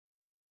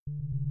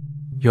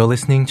You're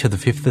listening to the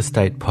Fifth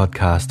Estate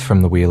podcast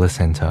from the Wheeler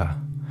Centre.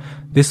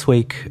 This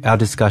week, our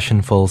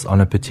discussion falls on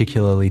a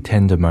particularly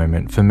tender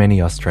moment for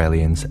many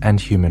Australians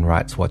and human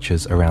rights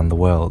watchers around the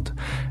world,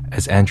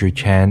 as Andrew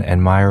Chan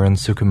and Myuran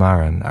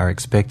Sukumaran are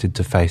expected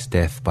to face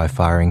death by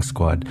firing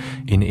squad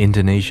in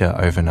Indonesia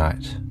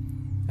overnight.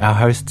 Our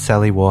host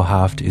Sally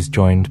Warhaft is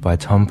joined by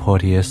Tom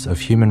Porteous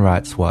of Human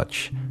Rights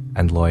Watch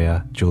and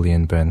lawyer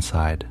Julian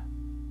Burnside.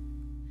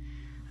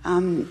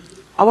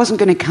 I wasn't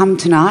going to come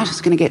tonight. I was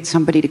going to get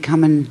somebody to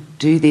come and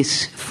do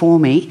this for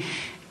me.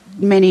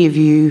 Many of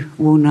you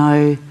will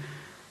know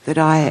that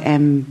I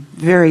am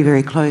very,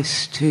 very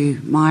close to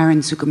Myuran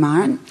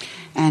Sukumaran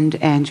and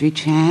Andrew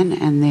Chan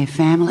and their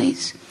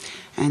families,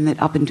 and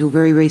that up until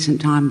very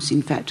recent times,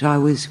 in fact, I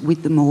was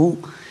with them all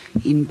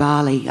in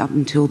Bali up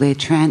until their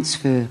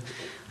transfer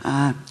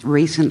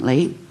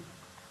recently,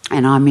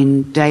 and I'm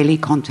in daily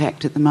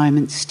contact at the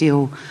moment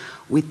still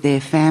with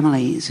their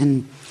families.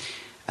 And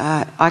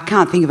I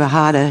can't think of a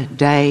harder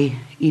day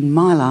in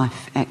my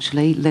life,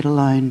 actually, let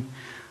alone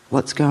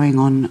what's going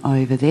on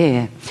over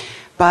there.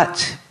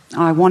 But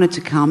I wanted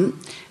to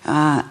come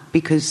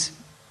because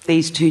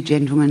these two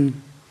gentlemen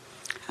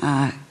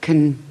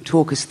can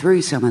talk us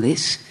through some of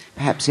this.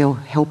 Perhaps they'll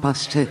help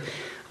us to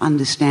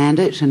understand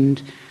it.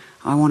 And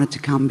I wanted to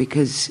come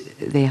because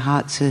their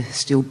hearts are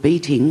still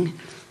beating,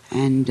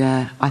 and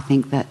I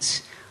think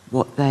that's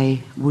what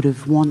they would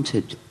have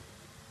wanted.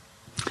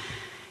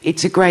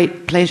 It's a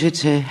great pleasure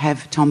to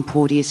have Tom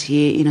Porteous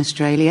here in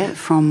Australia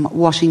from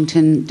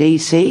Washington,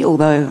 D.C.,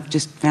 although I've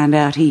just found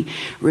out he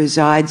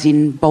resides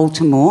in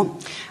Baltimore,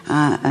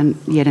 and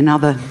yet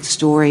another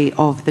story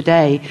of the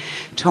day.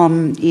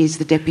 Tom is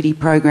the Deputy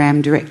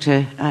Program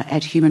Director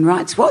at Human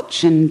Rights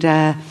Watch, and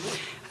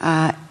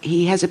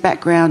he has a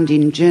background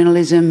in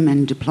journalism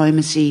and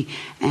diplomacy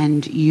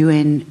and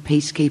UN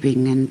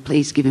peacekeeping, and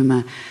please give him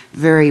a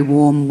very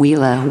warm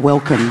Wheeler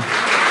welcome.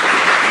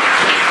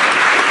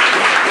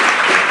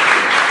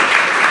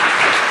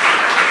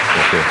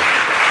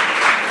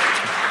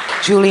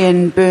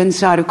 Julian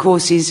Burnside, of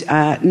course, is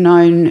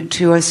known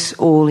to us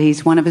all.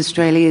 He's one of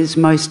Australia's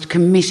most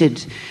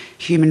committed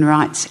human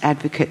rights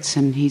advocates,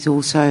 and he's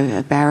also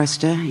a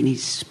barrister in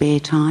his spare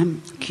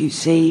time,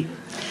 QC,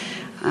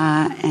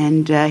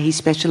 and he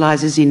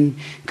specialises in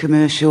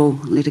commercial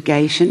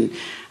litigation.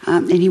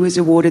 And he was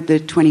awarded the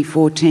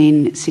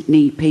 2014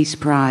 Sydney Peace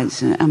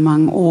Prize,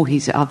 among all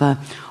his other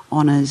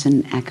honours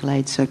and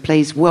accolades. So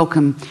please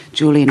welcome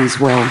Julian as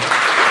well.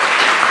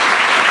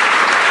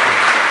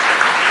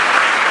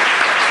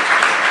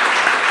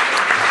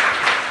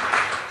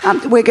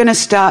 We're going to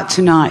start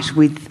tonight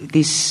with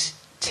this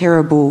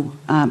terrible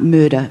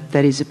murder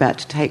that is about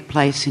to take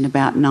place in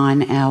about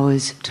 9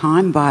 hours'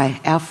 time by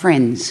our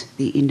friends,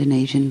 the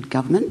Indonesian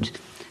government.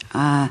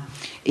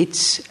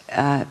 It's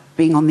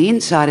being on the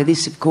inside of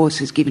this, of course,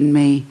 has given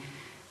me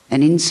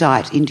an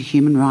insight into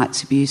human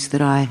rights abuse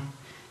that I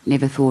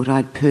never thought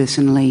I'd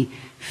personally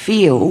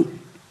feel,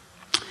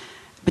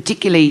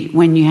 particularly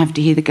when you have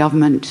to hear the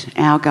government,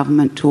 our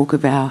government, talk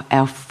of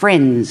our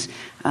friends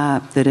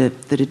that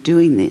are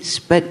doing this.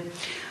 But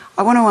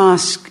I want to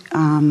ask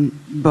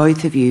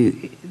both of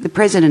you, the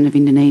President of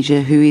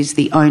Indonesia, who is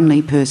the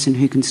only person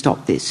who can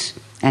stop this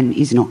and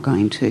is not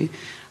going to,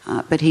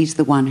 but he's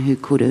the one who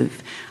could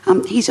have.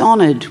 He's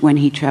honoured when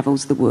he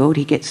travels the world.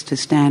 He gets to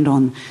stand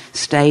on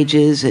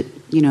stages at,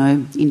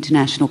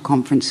 international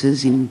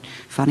conferences in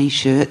funny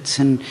shirts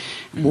and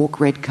walk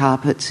red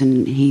carpets,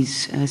 and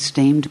he's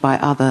esteemed by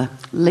other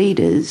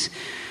leaders.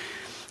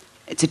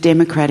 It's a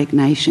democratic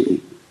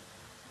nation.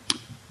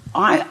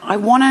 I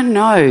want to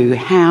know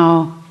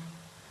how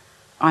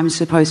I'm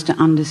supposed to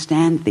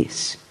understand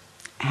this,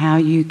 how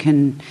you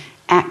can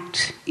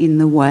act in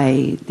the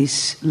way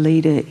this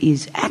leader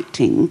is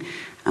acting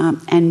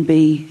and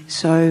be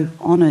so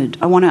honoured.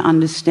 I want to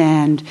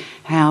understand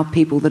how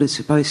people that are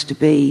supposed to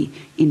be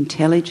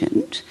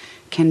intelligent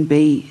can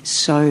be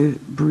so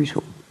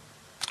brutal.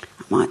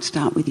 I might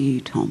start with you,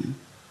 Tom.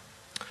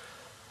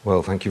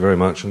 Well, thank you very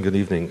much and good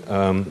evening.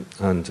 I'm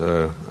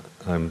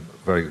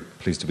very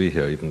pleased to be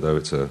here, even though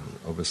it's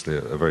obviously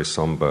a very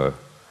sombre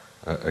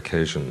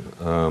occasion.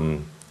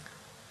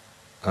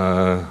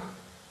 I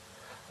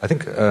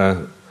think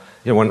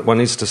one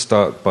needs to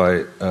start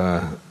by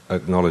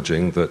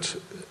acknowledging that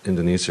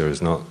Indonesia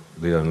is not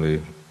the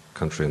only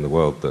country in the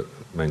world that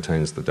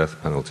maintains the death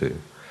penalty.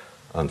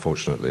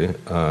 Unfortunately,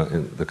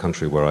 in the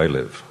country where I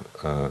live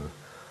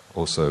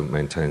also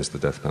maintains the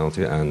death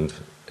penalty, and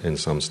in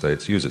some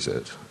states uses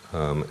it.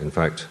 In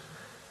fact,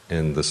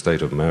 in the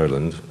state of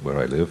Maryland, where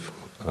I live,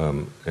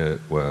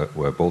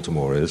 where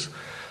Baltimore is,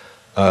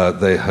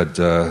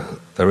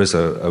 there is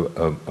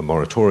a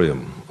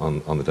moratorium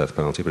on the death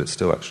penalty, but it's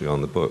still actually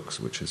on the books,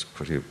 which is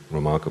pretty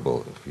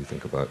remarkable if you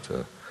think about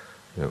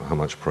how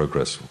much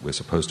progress we're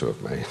supposed to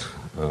have made.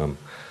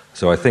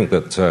 So I think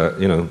that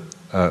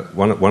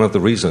one of the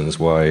reasons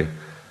why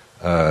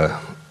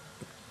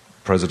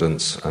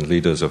presidents and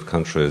leaders of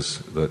countries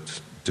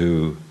that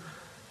do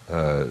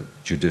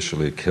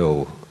judicially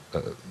kill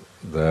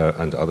their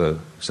and other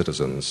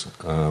citizens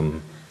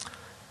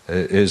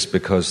is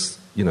because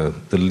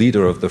the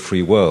leader of the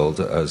free world,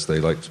 as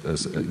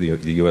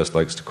the US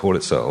likes to call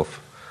itself,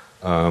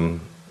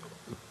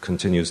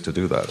 continues to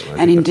do that.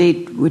 And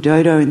indeed,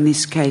 Widodo in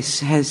this case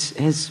has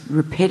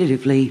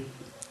repetitively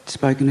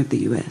spoken of the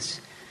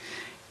US.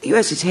 The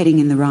US is heading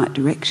in the right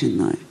direction,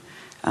 though,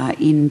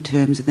 in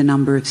terms of the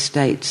number of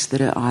states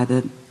that are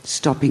either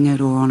stopping it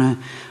or on a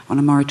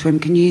moratorium.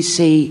 Can you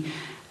see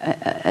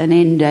an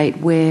end date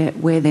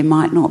where there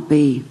might not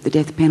be the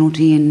death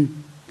penalty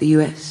in the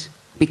US?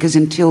 Because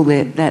until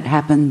that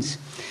happens,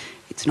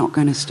 it's not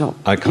going to stop.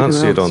 I can't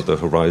see it on the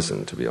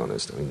horizon, to be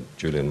honest. I mean,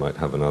 Julian might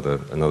have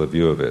another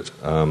view of it.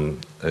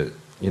 At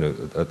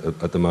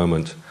the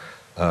moment,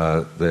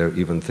 they're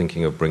even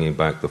thinking of bringing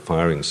back the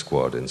firing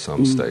squad in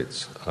some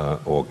states,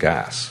 or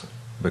gas,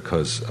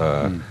 because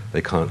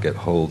they can't get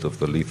hold of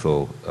the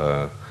lethal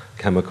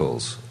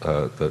chemicals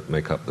that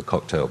make up the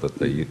cocktail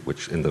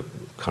which in the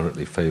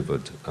currently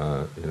favoured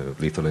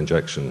lethal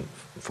injection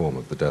form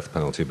of the death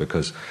penalty,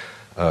 because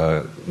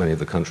many of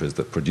the countries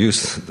that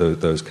produce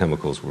those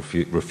chemicals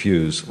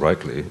refuse,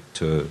 rightly,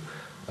 to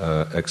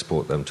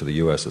export them to the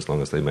US as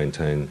long as they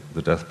maintain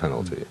the death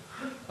penalty.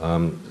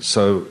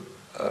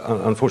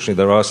 Unfortunately,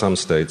 there are some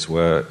states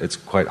where it's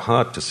quite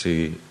hard to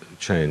see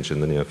change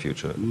in the near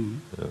future.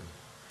 Yeah.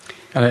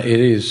 And it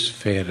is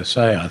fair to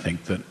say, I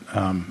think, that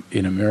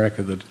in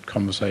America the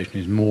conversation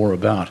is more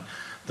about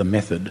the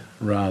method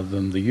rather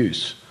than the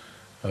use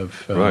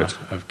of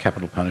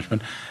capital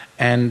punishment.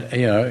 And,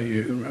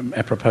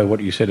 apropos what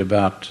you said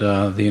about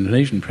the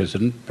Indonesian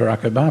president,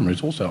 Barack Obama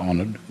is also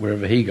honoured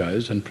wherever he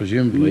goes, and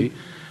presumably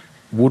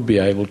would be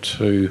able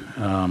to,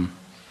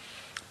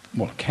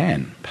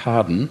 can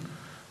pardon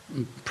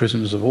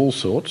prisoners of all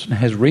sorts, and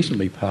has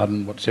recently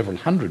pardoned, several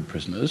hundred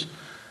prisoners,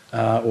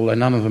 although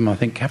none of them, I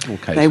think, capital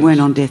cases. They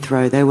weren't on death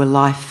row. They were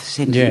life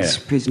sentence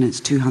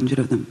prisoners, 200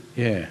 of them.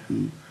 Yeah.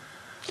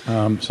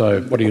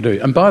 So what do you do?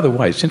 And by the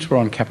way, since we're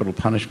on capital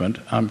punishment,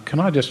 can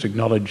I just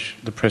acknowledge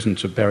the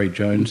presence of Barry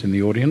Jones in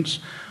the audience,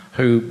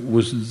 who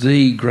was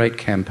the great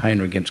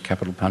campaigner against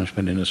capital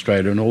punishment in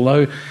Australia. And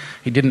although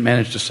he didn't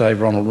manage to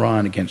save Ronald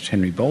Ryan against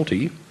Henry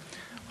Bolte,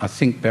 I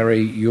think,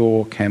 Barry,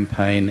 your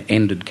campaign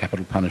ended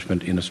capital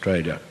punishment in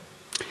Australia.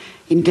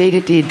 Indeed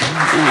it did.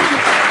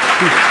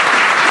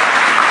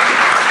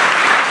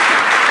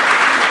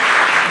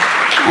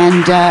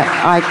 And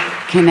I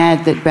can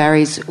add that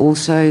Barry's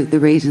also the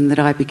reason that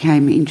I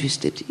became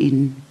interested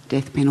in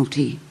death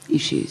penalty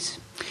issues.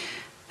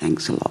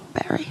 Thanks a lot,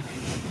 Barry.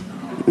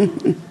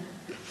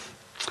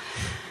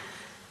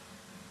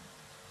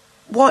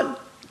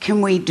 What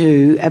can we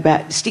do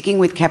about sticking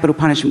with capital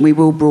punishment? We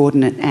will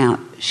broaden it out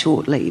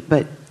shortly,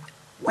 but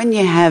when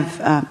you have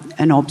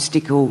an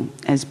obstacle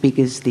as big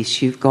as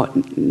this, you've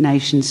got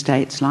nation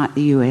states like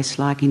the US,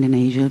 like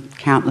Indonesia,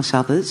 countless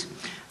others,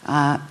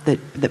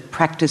 that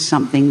practice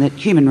something that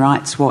Human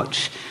Rights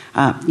Watch,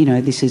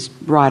 this is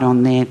right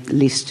on their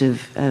list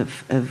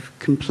of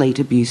complete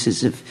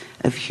abuses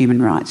of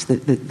human rights,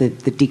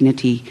 the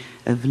dignity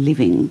of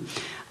living.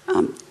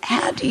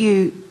 How do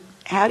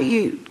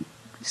you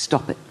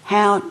stop it?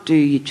 How do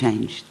you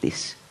change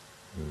this?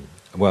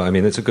 Well, I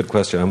mean, it's a good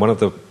question, and one of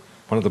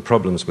the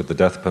problems with the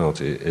death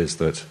penalty is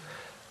that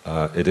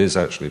it is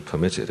actually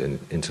permitted in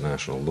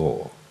international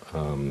law,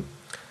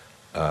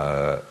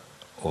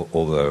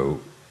 although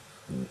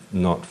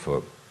not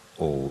for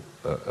all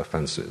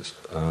offences.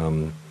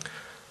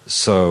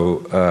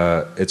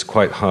 So it's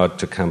quite hard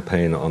to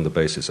campaign on the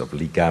basis of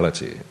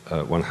legality.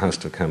 One has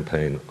to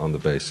campaign on the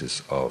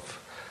basis of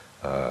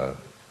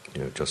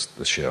just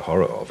the sheer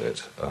horror of it,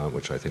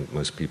 which I think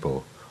most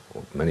people,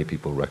 or many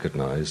people,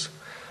 recognise.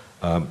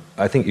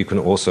 I think you can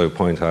also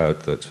point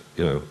out that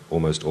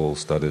almost all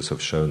studies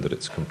have shown that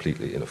it's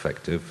completely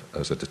ineffective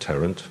as a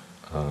deterrent.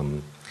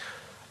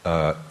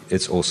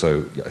 It's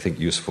also, I think,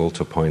 useful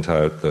to point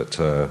out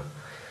that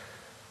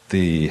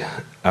the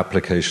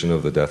application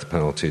of the death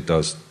penalty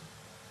does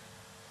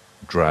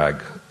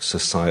drag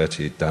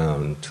society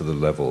down to the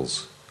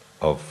levels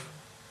of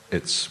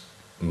its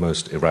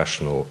most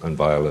irrational and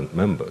violent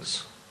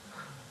members.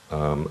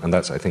 And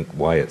that's, I think,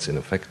 why it's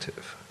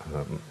ineffective.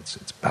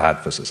 It's bad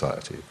for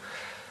society.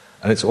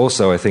 And it's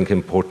also, I think,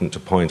 important to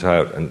point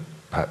out, and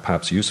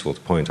perhaps useful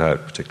to point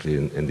out,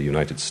 particularly in the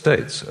United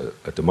States,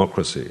 a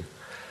democracy,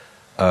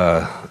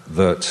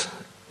 that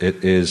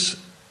it is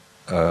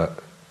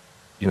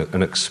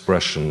an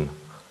expression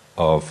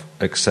of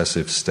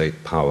excessive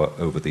state power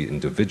over the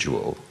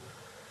individual,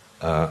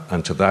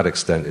 and to that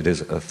extent it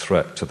is a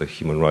threat to the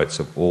human rights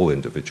of all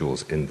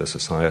individuals in the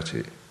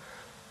society.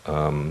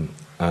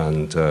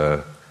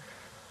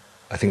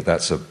 I think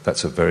that's a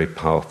very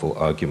powerful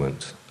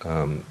argument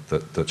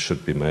that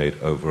should be made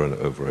over and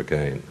over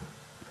again.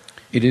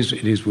 It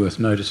is worth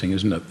noticing,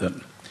 isn't it, that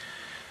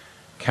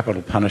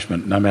capital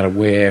punishment, no matter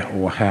where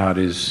or how it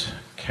is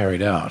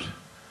carried out,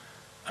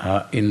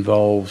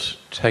 involves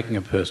taking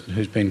a person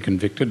who's been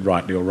convicted,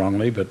 rightly or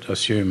wrongly, but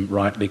assume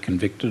rightly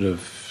convicted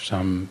of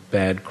some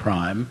bad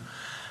crime,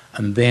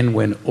 and then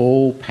when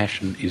all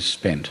passion is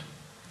spent,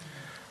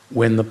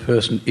 when the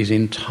person is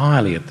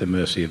entirely at the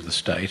mercy of the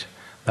state,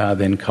 they are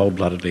then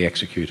cold-bloodedly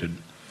executed.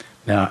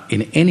 Now,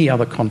 in any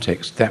other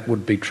context, that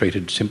would be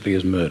treated simply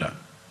as murder.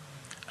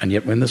 And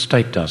yet when the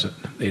state does it,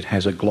 it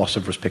has a gloss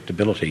of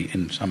respectability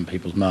in some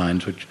people's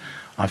minds, which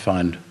I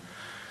find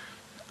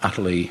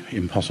utterly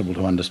impossible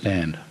to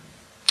understand.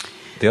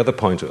 The other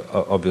point,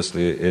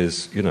 obviously,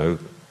 is,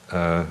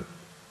 to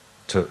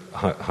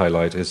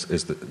highlight is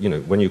that,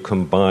 when you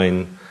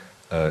combine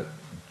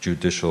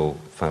judicial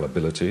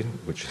fallibility,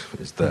 which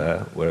is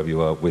there wherever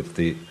you are, with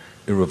the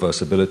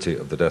irreversibility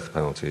of the death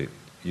penalty,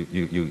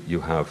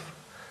 you have,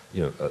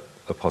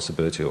 a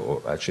possibility,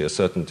 or actually a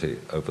certainty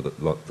over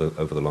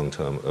the long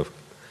term of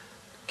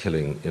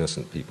killing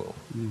innocent people.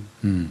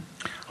 Mm.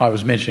 I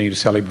was mentioning to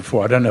Sally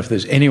before, I don't know if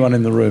there's anyone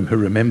in the room who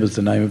remembers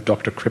the name of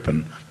Dr.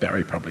 Crippen.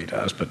 Barry probably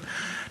does, but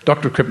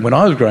Dr. Crippen, when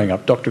I was growing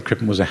up, Dr.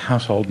 Crippen was a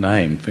household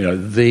name,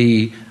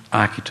 the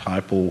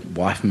archetypal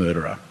wife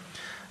murderer.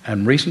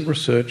 And recent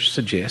research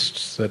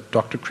suggests that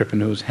Dr.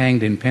 Crippen, who was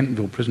hanged in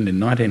Pentonville Prison in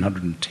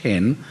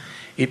 1910,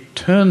 it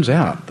turns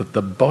out that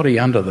the body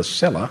under the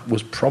cellar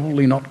was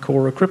probably not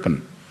Cora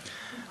Crippen.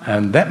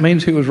 And that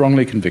means he was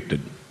wrongly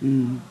convicted.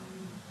 Mm.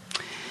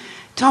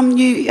 Tom,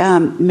 you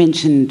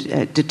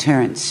mentioned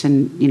deterrence,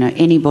 and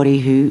anybody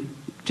who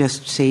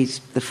just sees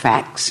the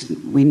facts,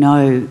 we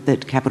know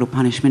that capital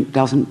punishment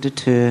doesn't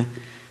deter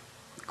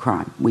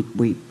crime.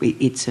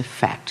 It's a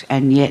fact,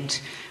 and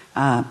yet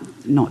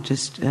not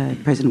just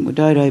President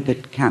Widodo,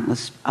 but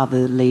countless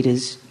other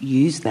leaders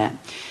use that.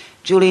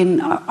 Julian,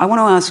 I want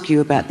to ask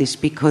you about this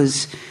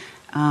because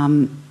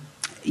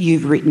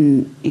you've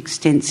written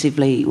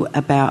extensively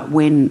about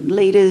when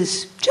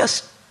leaders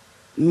just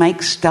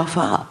make stuff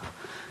up.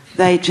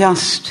 They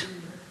just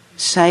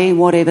say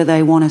whatever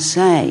they want to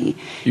say.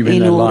 You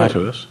mean they lie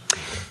to us?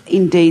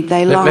 Indeed,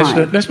 they lie.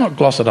 Let's not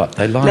gloss it up.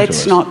 They lie to us.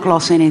 Let's not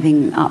gloss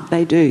anything up.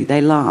 They do. They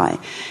lie.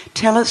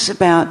 Tell us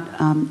about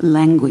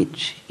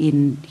language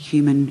in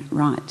human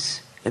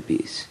rights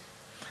abuse.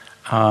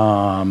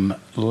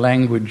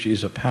 Language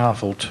is a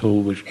powerful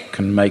tool which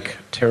can make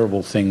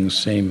terrible things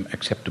seem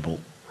acceptable.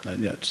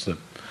 That's the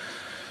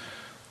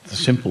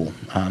simple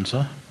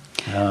answer.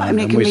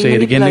 And we see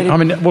it again.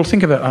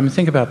 Think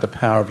about the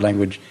power of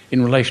language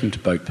in relation to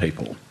boat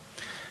people.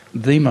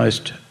 The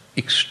most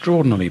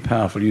extraordinarily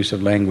powerful use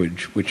of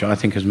language, which I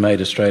think has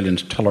made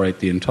Australians tolerate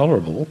the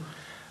intolerable,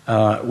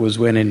 was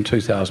when in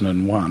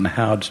 2001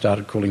 Howard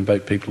started calling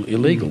boat people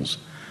illegals.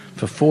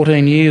 For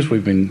 14 years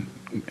we've been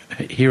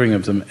hearing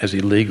of them as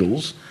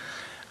illegals,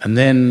 and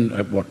then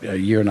a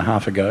year and a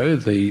half ago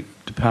the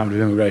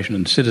Department of Immigration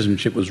and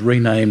Citizenship was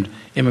renamed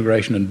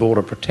Immigration and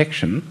Border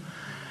Protection,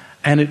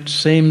 and it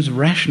seems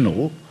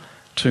rational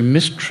to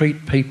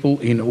mistreat people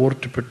in order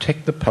to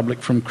protect the public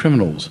from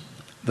criminals.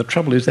 The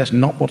trouble is that's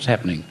not what's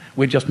happening.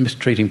 We're just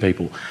mistreating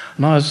people.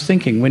 And I was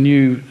thinking, when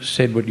you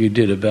said what you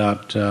did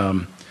about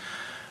Chan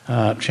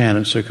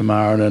and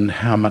Sukumaran and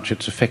how much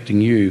it's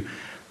affecting you,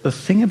 the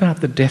thing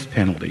about the death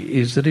penalty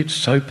is that it's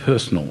so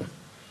personal.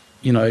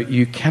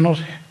 You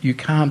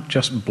can't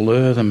just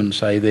blur them and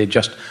say they're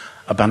just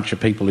a bunch of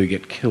people who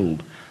get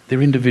killed.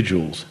 They're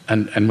individuals,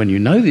 and when you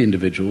know the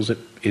individuals, it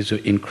is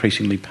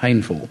increasingly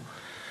painful.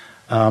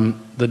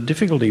 The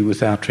difficulty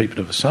with our treatment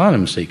of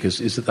asylum seekers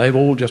is that they've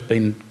all just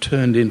been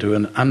turned into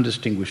an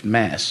undistinguished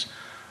mass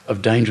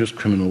of dangerous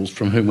criminals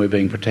from whom we're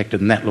being protected,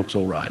 and that looks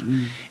all right.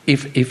 Mm.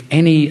 If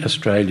any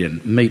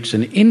Australian meets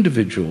an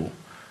individual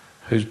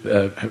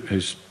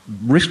who's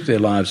risked their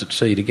lives at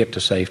sea to get to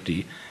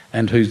safety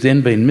and who's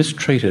then been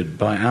mistreated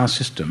by our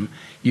system,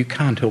 you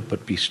can't help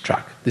but be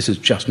struck. This is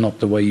just not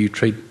the way you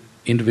treat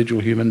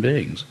individual human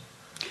beings.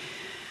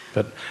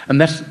 And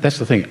that's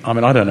the thing. I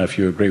mean, I don't know if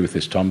you agree with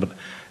this, Tom, but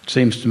it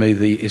seems to me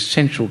the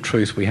essential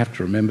truth we have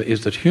to remember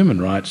is that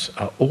human rights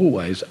are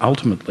always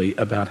ultimately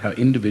about how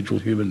individual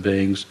human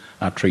beings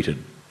are treated.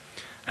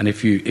 And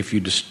if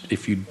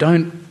you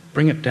don't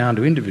bring it down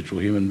to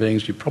individual human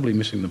beings, you're probably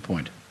missing the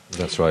point.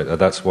 That's right.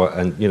 That's what,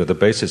 and the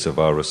basis of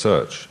our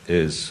research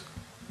is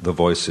the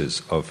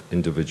voices of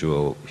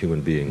individual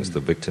human beings,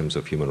 the victims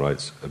of human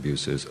rights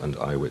abuses and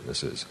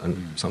eyewitnesses,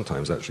 and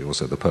sometimes actually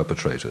also the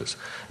perpetrators.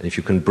 And if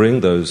you can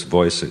bring those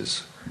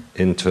voices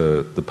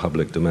into the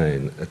public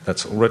domain,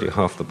 that's already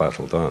half the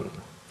battle done.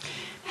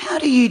 How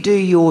do you do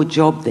your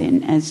job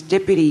then as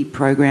Deputy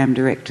Program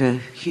Director,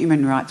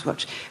 Human Rights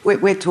Watch?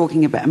 We're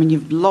talking about,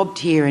 you've lobbed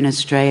here in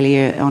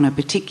Australia on a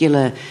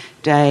particular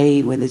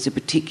day where there's a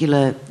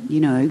particular,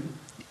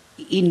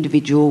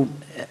 individual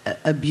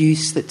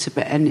abuse that's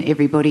about, and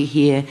everybody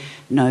here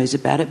knows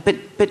about it.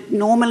 But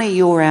normally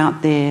you're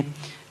out there,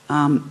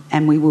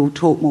 and we will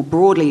talk more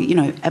broadly,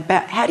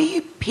 about how do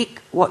you pick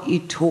what you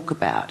talk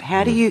about?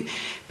 How do you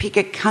pick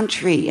a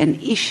country,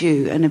 an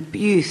issue, an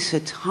abuse, a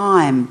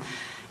time?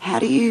 How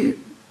do you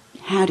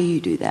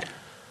do that?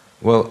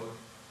 Well,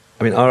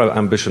 our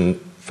ambition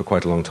for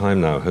quite a long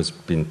time now has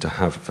been to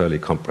have fairly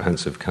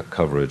comprehensive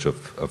coverage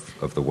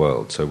of the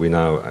world. So we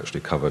now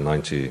actually cover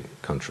 90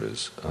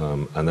 countries,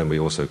 and then we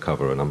also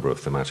cover a number of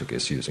thematic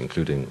issues,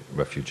 including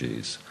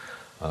refugees.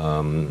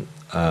 And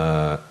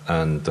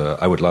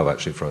I would love,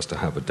 actually, for us to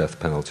have a death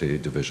penalty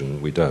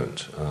division. We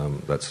don't.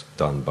 That's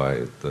done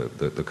by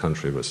the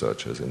country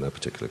researchers in their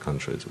particular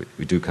countries.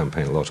 We do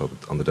campaign a lot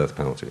on the death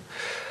penalty.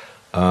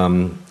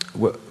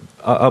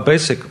 Our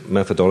basic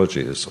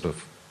methodology is sort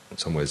of, in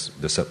some ways,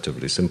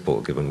 deceptively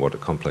simple, given what a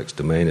complex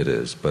domain it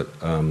is. But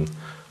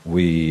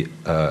we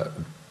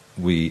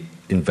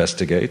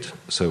investigate,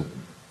 so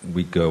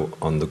we go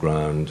on the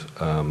ground.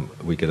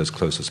 We get as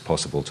close as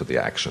possible to the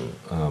action.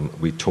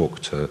 We talk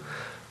to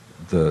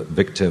the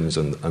victims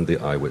and the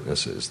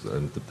eyewitnesses,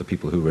 the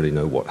people who really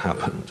know what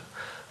happened.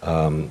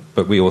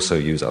 But we also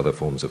use other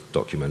forms of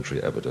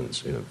documentary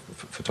evidence,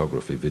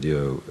 photography,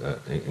 video,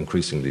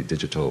 increasingly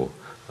digital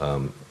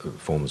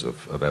forms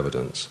of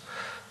evidence.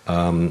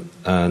 And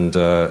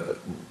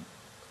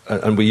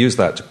we use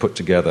that to put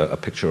together a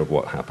picture of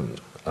what happened.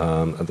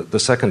 And the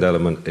second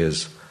element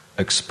is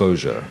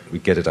exposure. We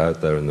get it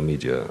out there in the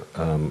media.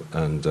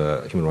 And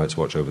Human Rights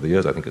Watch over the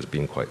years, I think, has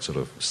been quite sort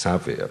of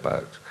savvy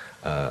about,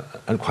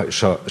 and quite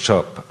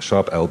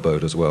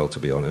sharp-elbowed as well, to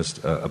be honest,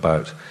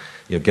 about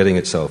getting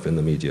itself in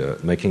the media,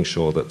 making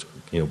sure that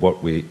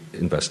what we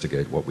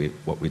investigate, what we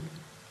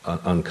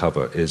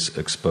uncover, is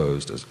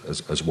exposed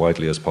as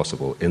widely as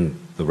possible in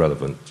the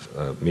relevant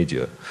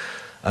media.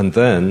 And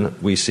then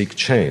we seek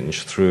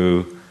change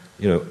through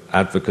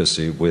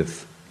advocacy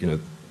with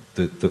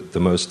the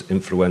most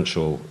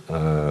influential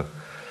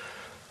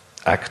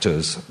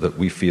actors that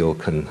we feel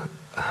can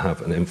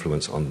have an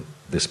influence on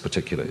this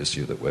particular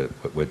issue that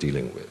we're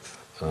dealing with.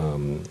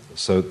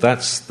 So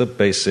that's the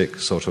basic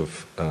sort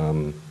of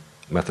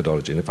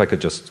methodology. And if I could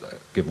just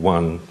give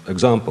one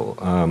example.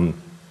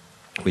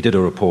 We did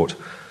a report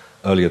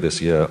earlier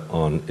this year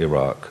on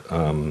Iraq.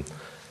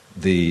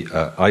 The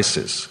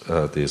ISIS,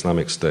 the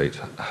Islamic State,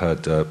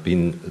 had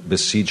been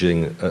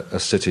besieging a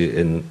city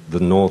in the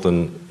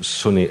northern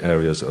Sunni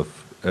areas of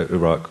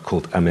Iraq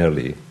called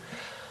Amerli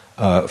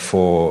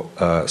for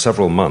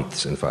several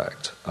months, in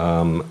fact.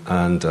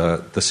 And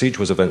the siege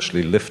was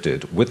eventually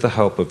lifted with the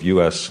help of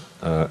U.S.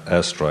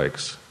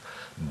 airstrikes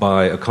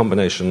by a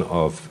combination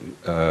of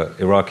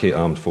Iraqi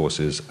armed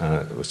forces,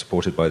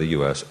 supported by the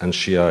U.S., and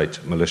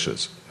Shiite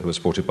militias, who were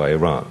supported by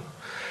Iran.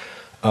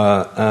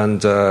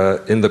 And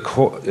in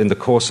the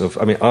course of,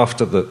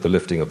 after the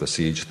lifting of the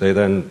siege, they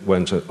then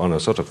went on a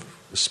sort of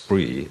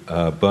spree,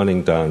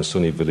 burning down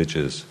Sunni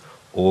villages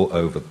all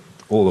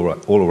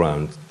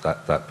around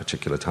that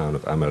particular town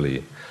of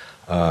Amerli.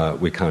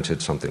 We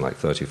counted something like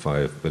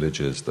 35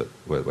 villages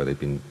where they'd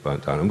been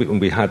burnt down,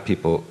 and we had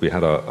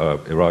our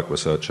Iraq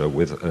researcher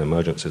with an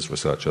emergencies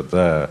researcher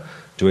there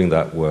doing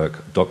that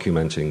work,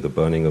 documenting the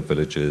burning of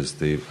villages,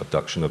 the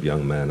abduction of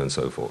young men, and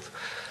so forth.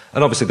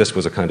 And obviously this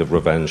was a kind of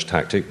revenge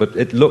tactic, but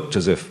it looked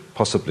as if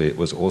possibly it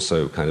was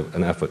also kind of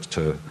an effort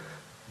to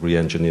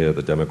re-engineer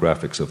the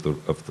demographics of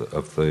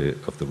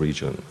the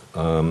region.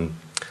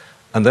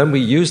 And then we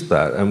used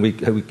that, and we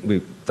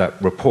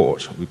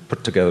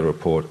put together a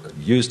report,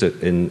 used it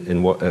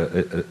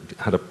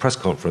had a press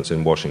conference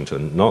in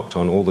Washington, knocked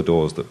on all the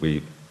doors that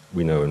we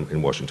know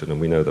in Washington,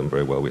 and we know them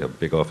very well. We have a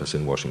big office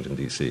in Washington,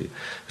 D.C. We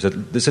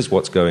said, this is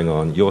what's going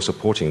on. You're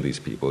supporting these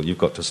people. You've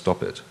got to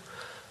stop it.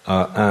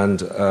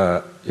 And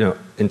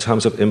in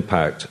terms of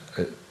impact,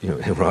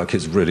 Iraq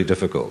is really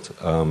difficult.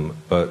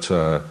 But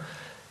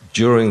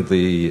during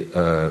the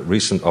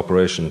recent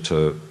operation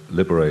to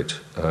liberate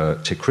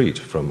Tikrit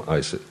from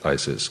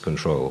ISIS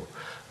control,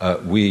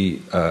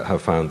 we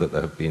have found that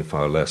there have been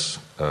far less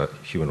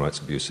human rights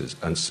abuses.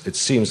 And it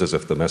seems as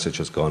if the message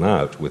has gone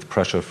out, with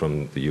pressure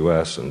from the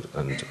US and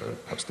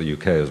perhaps the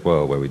UK as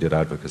well, where we did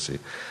advocacy,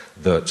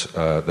 that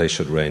they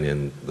should rein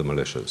in the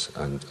militias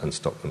and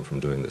stop them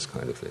from doing this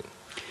kind of thing.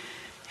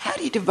 How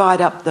do you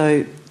divide up,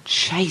 though,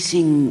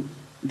 chasing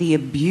the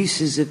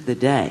abuses of the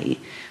day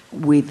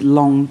with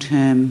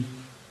longer-term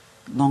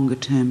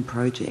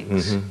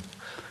projects? Mm-hmm.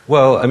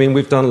 Well,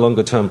 we've done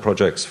longer-term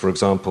projects, for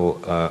example,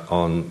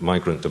 on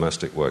migrant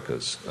domestic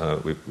workers.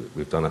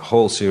 We've done a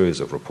whole series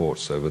of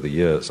reports over the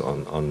years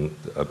on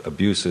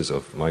abuses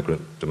of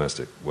migrant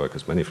domestic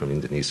workers, many from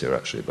Indonesia,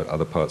 actually, but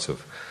other parts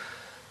of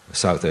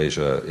South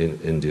Asia,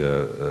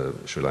 India,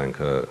 Sri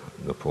Lanka,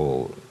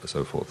 Nepal, and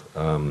so forth.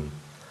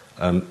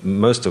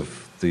 Most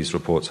of these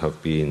reports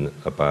have been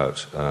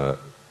about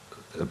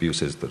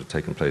abuses that have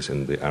taken place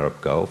in the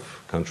Arab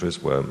Gulf countries,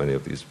 where many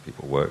of these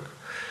people work.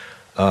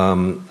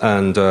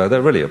 And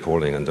they're really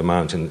appalling and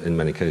amount, in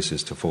many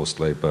cases, to forced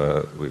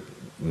labor, with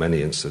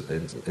many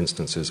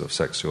instances of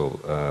sexual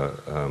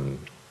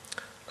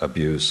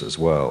abuse as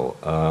well,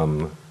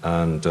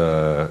 and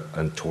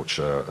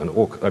torture, and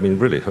all,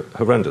 really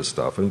horrendous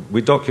stuff. And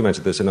we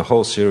documented this in a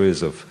whole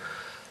series of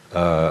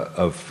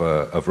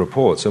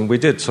reports, and we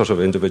did sort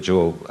of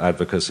individual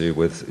advocacy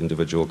with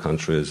individual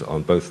countries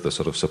on both the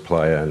sort of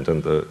supply end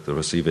and the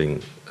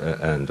receiving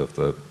end of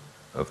the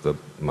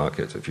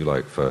market, if you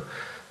like, for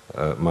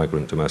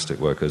migrant domestic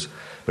workers.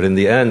 But in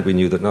the end, we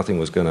knew that nothing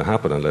was going to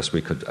happen unless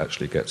we could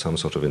actually get some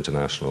sort of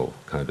international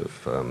kind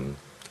of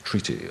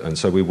treaty. And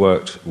so we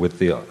worked with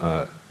the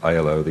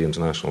ILO, the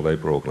International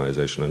Labour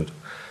Organization,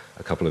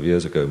 a couple of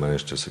years ago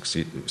managed to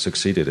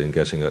succeeded in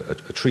getting a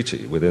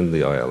treaty within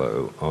the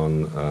ILO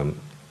on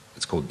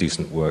it's called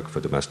Decent Work for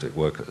Domestic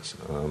Workers,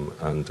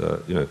 and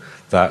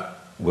that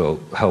will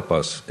help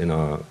us in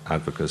our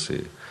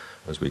advocacy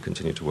as we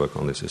continue to work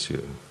on this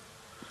issue.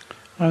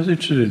 I was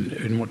interested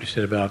in what you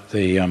said about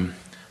the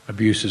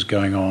abuses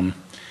going on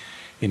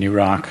in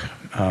Iraq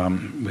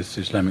with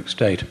the Islamic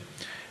State.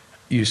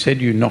 You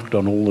said you knocked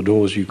on all the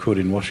doors you could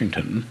in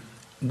Washington.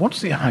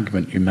 What's the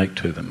argument you make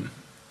to them?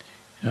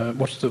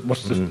 What's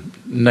the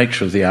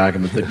nature of the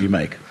argument that you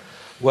make?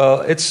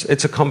 Well,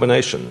 it's a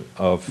combination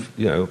of,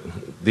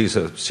 these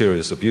are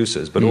serious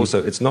abuses, but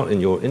also it's not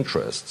in your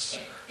interests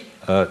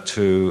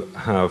to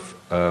have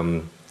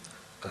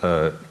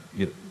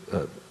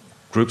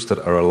groups that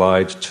are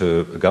allied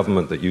to a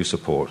government that you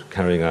support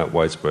carrying out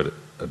widespread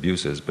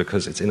abuses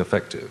because it's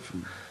ineffective.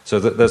 So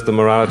there's the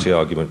morality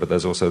argument, but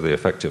there's also the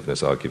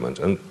effectiveness argument.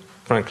 And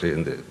frankly,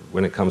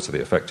 when it comes to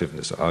the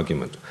effectiveness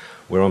argument,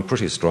 we're on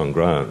pretty strong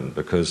ground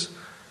because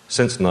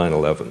since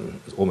 9/11,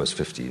 almost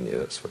 15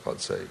 years, for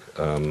God's sake,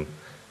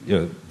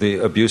 the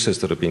abuses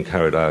that have been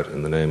carried out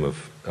in the name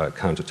of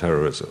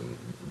counterterrorism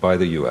by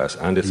the US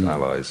and its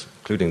allies,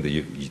 including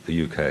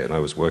the UK, and I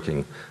was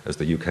working as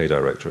the UK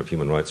director of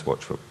Human Rights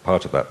Watch for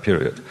part of that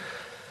period,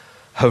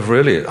 have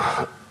really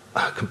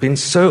been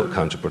so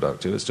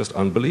counterproductive. It's just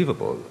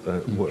unbelievable.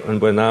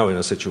 And we're now in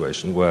a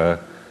situation where,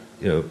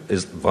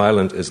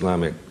 violent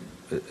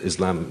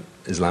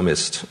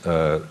Islamist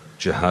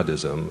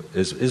jihadism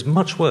is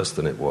much worse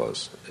than it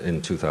was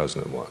in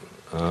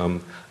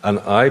 2001. And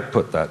I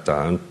put that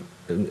down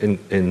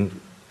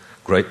in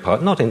great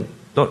part, not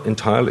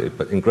entirely,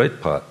 but in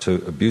great part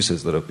to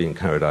abuses that have been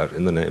carried out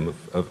in the name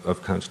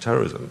of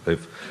counterterrorism.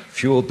 They've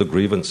fueled the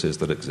grievances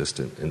that exist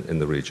in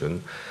the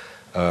region.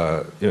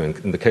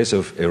 In the case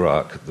of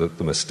Iraq,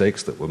 the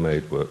mistakes that were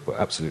made were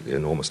absolutely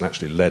enormous and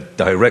actually led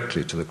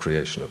directly to the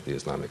creation of the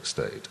Islamic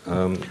State.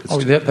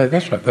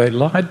 That's right. They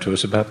lied to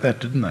us about that,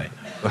 didn't they?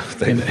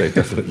 They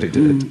definitely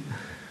did.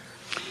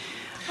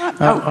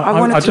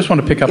 I just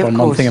want to pick up on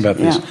one thing about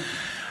this.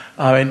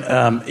 I mean,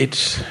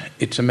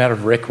 it's a matter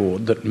of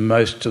record that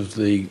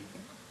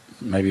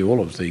maybe all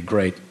of the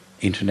great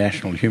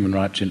international human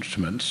rights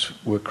instruments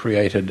were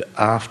created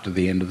after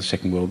the end of the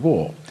Second World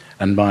War.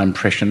 And my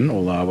impression,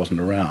 although I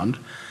wasn't around,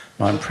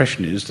 my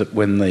impression is that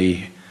when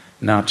the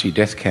Nazi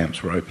death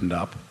camps were opened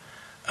up,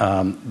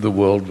 the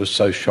world was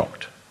so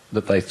shocked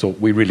that they thought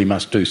we really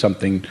must do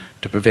something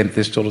to prevent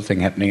this sort of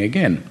thing happening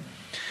again.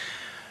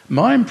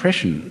 My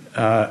impression,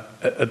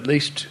 at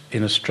least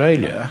in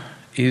Australia,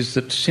 is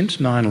that since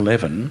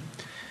 9/11,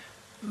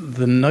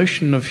 the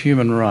notion of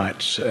human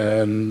rights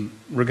and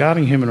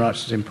regarding human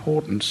rights as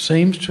important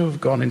seems to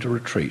have gone into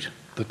retreat.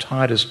 The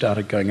tide has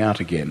started going out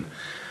again.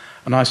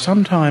 And I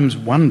sometimes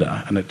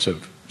wonder, and it's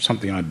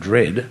something I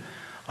dread,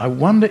 I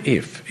wonder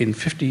if in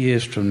 50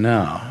 years from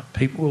now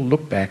people will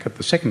look back at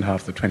the second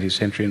half of the 20th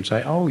century and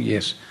say, oh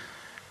yes,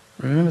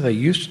 remember they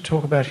used to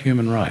talk about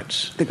human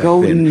rights. The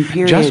golden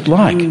period.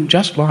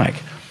 Just like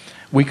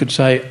we could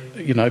say,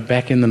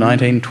 back in the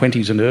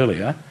 1920s and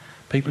earlier,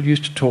 people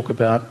used to talk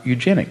about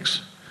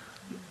eugenics.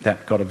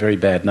 That got a very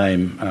bad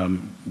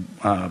name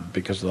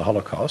because of the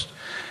Holocaust.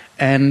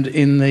 And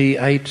in the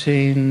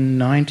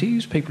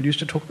 1890s, people used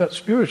to talk about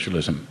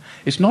spiritualism.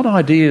 It's not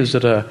ideas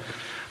that are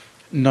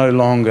no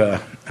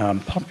longer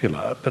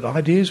popular, but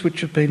ideas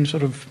which have been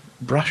sort of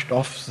brushed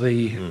off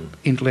the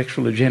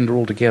intellectual agenda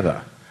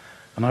altogether.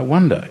 And I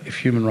wonder if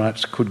human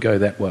rights could go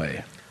that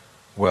way.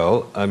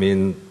 Well, I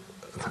mean,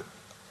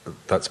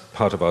 that's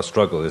part of our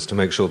struggle, is to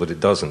make sure that it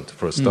doesn't,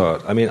 for a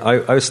start. I mean,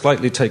 I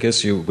slightly take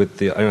issue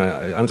with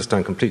I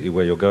understand completely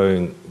where you're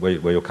going,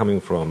 where you're coming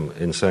from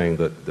in saying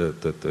that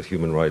the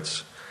human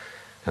rights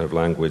kind of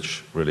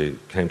language really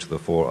came to the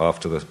fore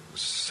after the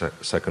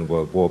Second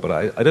World War, but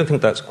I don't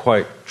think that's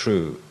quite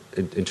true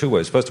in two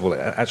ways. First of all,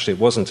 actually, it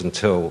wasn't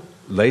until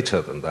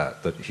later than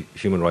that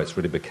human rights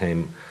really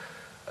became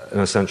an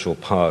essential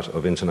part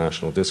of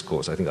international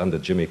discourse. I think under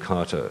Jimmy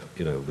Carter,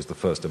 was the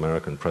first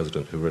American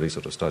president who really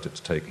sort of started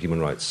to take human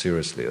rights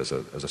seriously as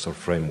a sort of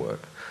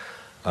framework.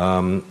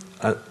 On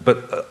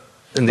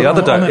the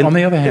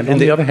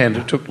other hand,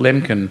 it took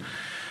Lemkin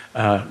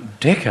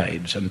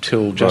decades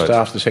until just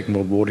after the Second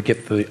World War to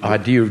get the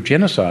idea of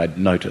genocide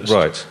noticed.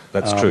 Right,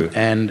 that's true.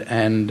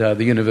 And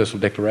the Universal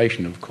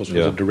Declaration, of course,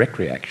 was a direct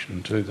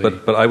reaction to the...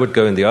 But I would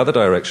go in the other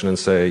direction and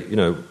say,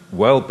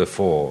 well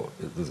before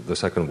the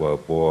Second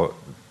World War,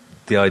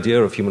 the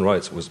idea of human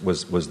rights was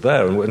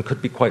there and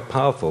could be quite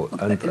powerful.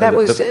 And it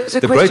was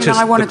a question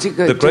I wanted to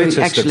go to. The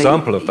greatest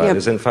example of that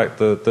is, in fact,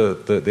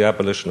 the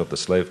abolition of the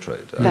slave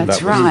trade.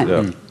 That's right.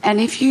 And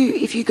if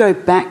you go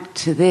back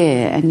to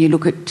there and you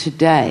look at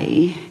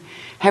today,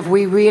 have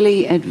we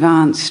really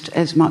advanced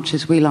as much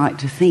as we like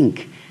to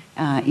think?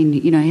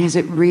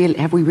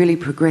 Have we really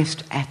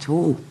progressed at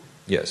all?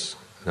 Yes,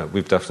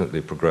 we've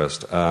definitely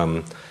progressed.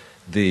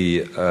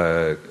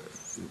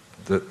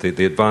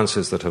 The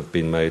advances that have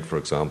been made, for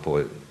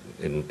example,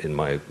 in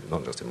my,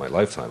 not just in my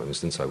lifetime, I mean,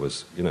 since I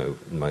was, in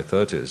my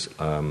 30s,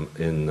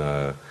 in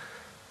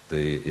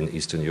in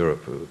Eastern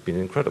Europe have been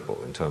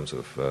incredible in terms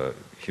of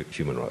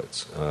human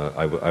rights.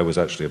 I was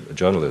actually a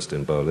journalist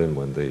in Berlin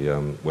when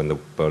the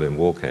Berlin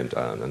Wall came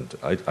down, and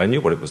I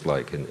knew what it was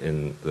like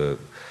in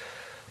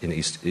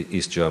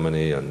East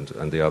Germany and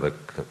the other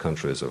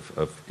countries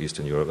of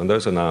Eastern Europe, and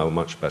those are now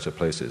much better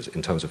places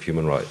in terms of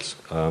human rights.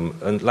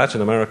 And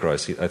Latin America,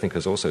 I think,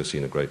 has also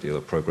seen a great deal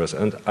of progress.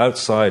 And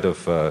outside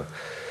of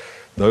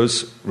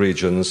those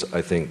regions,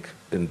 I think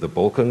in the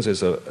Balkans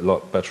is a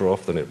lot better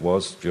off than it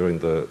was during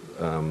the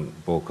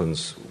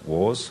Balkans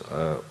wars.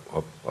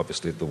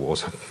 Obviously, the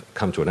wars have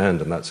come to an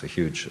end, and that's a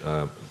huge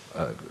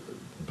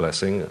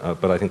blessing.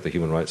 But I think the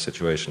human rights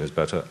situation is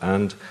better.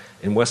 And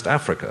in West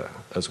Africa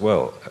as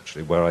well,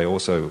 actually, where I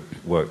also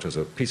worked as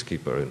a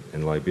peacekeeper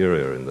in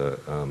Liberia in the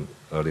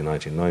early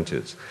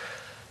 1990s.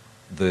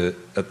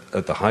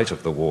 At the height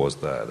of the wars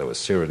there was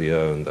Sierra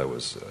Leone, there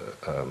was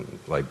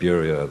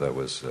Liberia, there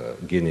was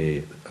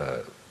Guinea,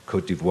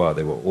 Côte d'Ivoire.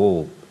 They were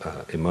all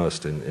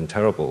immersed in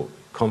terrible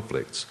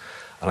conflicts.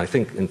 And I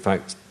think, in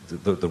fact,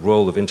 the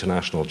role of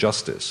international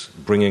justice,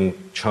 bringing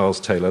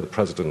Charles Taylor, the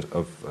president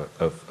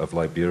of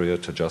Liberia,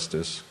 to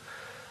justice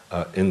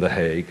in The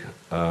Hague,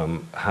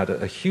 had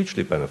a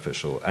hugely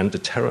beneficial and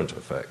deterrent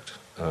effect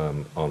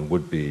on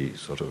would-be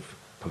sort of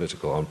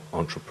political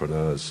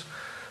entrepreneurs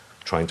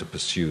trying to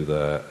pursue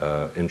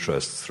their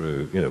interests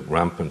through,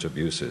 rampant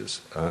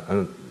abuses.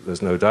 And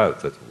there's no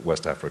doubt that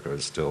West Africa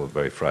is still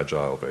very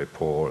fragile, very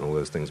poor, and all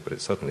those things, but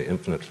it's certainly in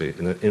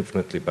an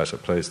infinitely better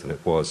place than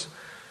it was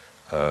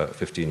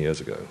 15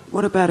 years ago.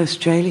 What about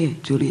Australia,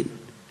 Julian?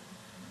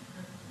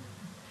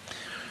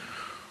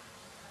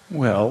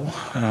 Well,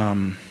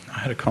 I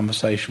had a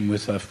conversation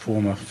with a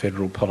former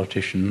federal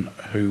politician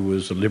who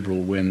was a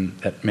Liberal when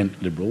that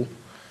meant Liberal.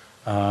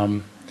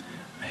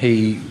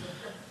 He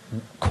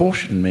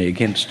cautioned me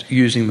against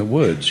using the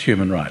words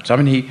human rights. I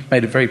mean, he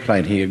made it very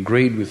plain. He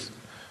agreed with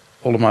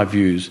all of my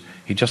views.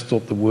 He just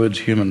thought the words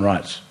human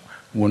rights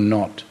were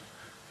not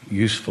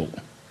useful.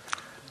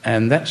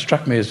 And that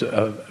struck me as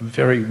a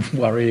very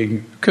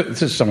worrying...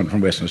 This is someone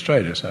from Western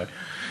Australia, so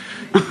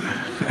I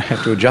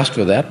have to adjust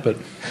for that, but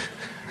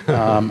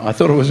I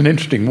thought it was an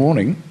interesting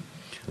warning.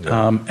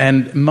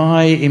 And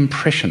my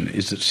impression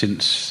is that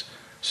since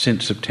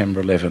September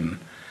 11,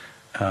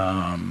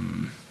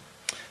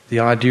 the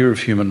idea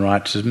of human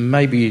rights has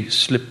maybe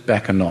slipped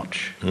back a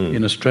notch,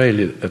 in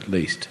Australia at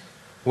least.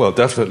 Well,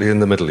 definitely in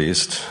the Middle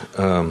East.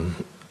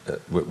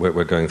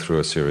 We're going through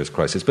a serious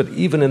crisis. But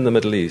even in the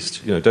Middle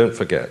East, don't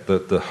forget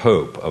that the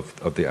hope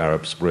of the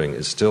Arab Spring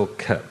is still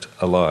kept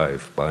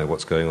alive by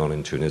what's going on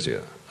in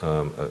Tunisia.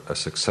 A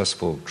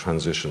successful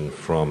transition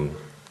from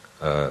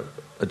a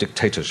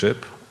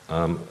dictatorship,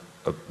 a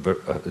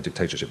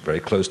dictatorship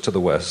very close to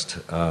the West,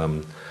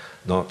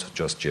 not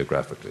just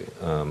geographically,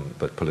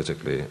 but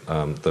politically,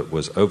 that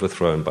was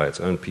overthrown by its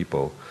own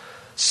people,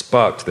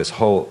 sparked this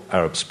whole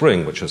Arab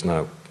Spring, which has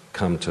now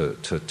come to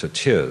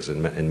tears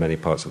in many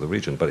parts of the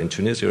region. But in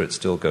Tunisia, it's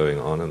still going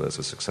on, and there's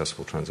a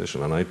successful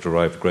transition. And I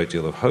derive a great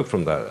deal of hope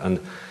from that. And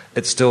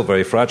it's still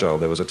very fragile.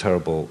 There was a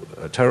terrible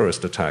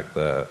terrorist attack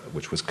there,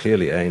 which was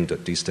clearly aimed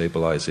at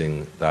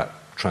destabilizing that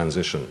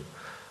transition.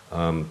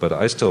 But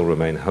I still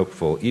remain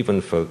hopeful,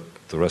 even for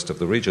the rest of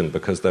the region,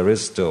 because there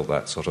is still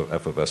that sort of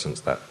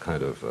effervescence, that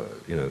kind of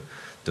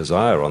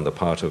desire on the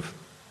part of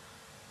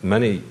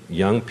many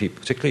young people,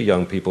 particularly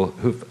young people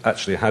who've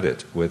actually had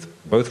it with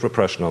both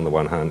repression on the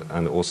one hand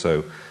and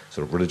also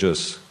sort of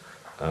religious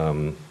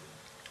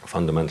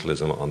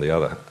fundamentalism on the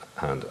other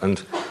hand.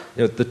 And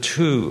the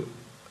two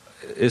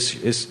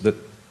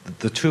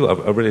the two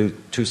are really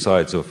two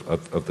sides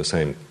of the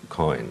same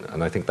coin,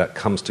 and I think that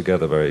comes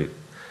together very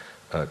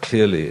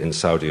clearly in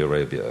Saudi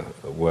Arabia,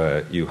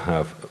 where you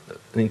have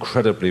an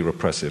incredibly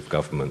repressive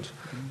government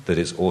that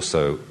is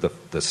also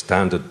the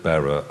standard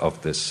bearer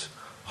of this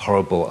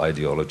horrible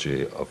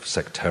ideology of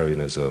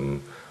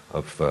sectarianism,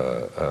 of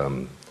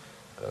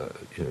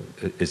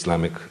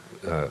Islamic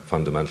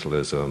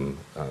fundamentalism.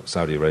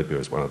 Saudi Arabia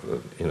is one of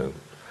the,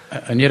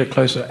 and yet a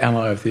closer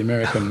ally of the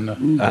American...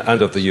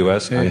 and of the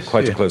US, yes, and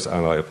quite a close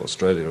ally of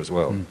Australia as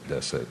well,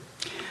 dare say.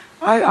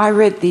 I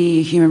read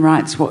the Human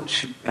Rights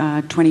Watch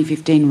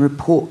 2015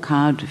 report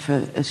card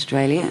for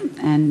Australia,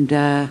 and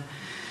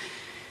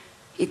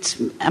it's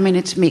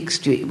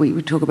mixed.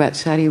 We talk about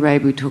Saudi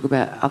Arabia, we talk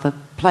about other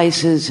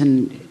places,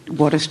 and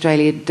what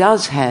Australia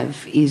does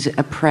have is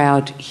a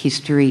proud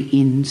history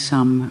in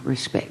some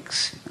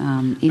respects.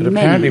 But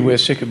apparently we're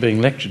sick of being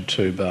lectured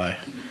to by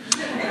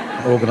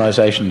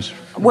organisations.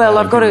 Well,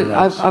 I've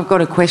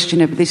got a question.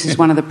 This is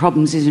one of the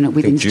problems, isn't it,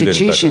 with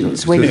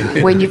institutions?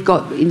 When you've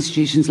got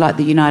institutions like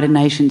the United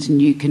Nations,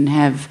 and you can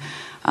have,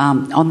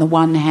 on the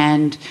one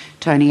hand,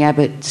 Tony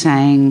Abbott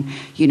saying,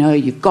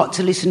 you've got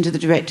to listen to the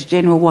Director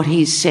General, what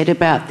he's said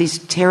about this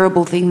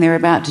terrible thing they're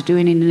about to do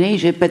in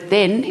Indonesia, but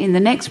then in the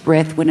next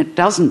breath, when it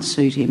doesn't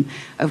suit him,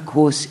 of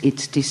course,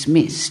 it's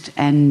dismissed.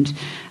 And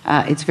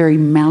it's very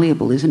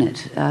malleable, isn't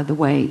it, the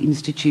way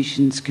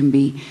institutions can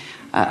be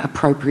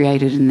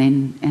appropriated and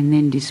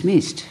then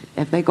dismissed.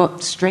 Have they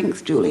got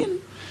strength,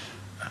 Julian?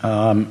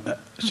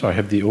 Sorry,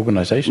 have the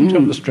organisations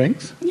got the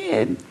strength?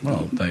 Yeah.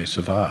 Well, they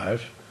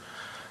survive.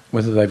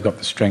 Whether they've got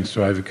the strength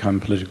to overcome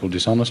political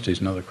dishonesty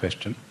is another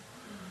question.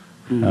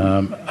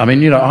 I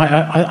mean,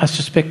 I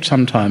suspect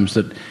sometimes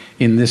that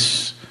in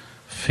this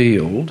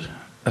field,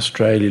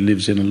 Australia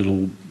lives in a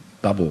little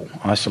bubble,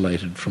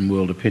 isolated from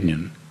world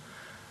opinion.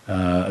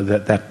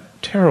 That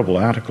terrible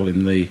article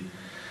in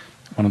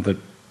one of the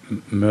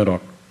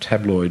Murdoch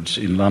tabloids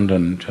in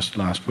London just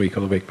last week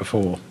or the week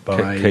before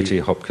by Katie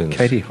Hopkins.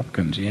 Katie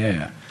Hopkins,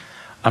 yeah.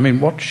 I mean,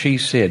 what she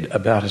said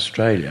about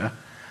Australia,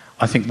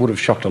 I think would have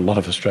shocked a lot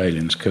of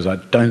Australians, because I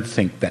don't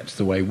think that's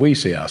the way we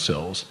see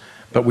ourselves.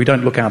 But we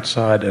don't look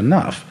outside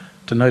enough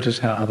to notice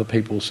how other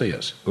people see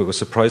us. It was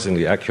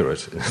surprisingly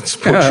accurate in its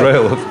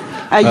portrayal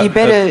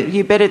of...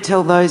 you better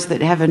tell those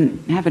that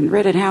haven't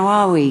read it, how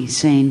are we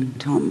seen,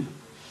 Tom?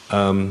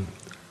 I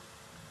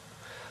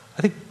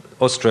think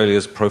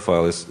Australia's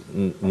profile is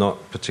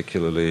not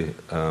particularly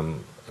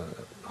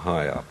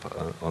high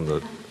up on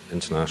the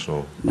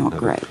international... Not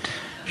great.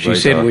 She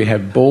said we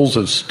have balls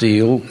of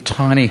steel,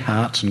 tiny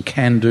hearts and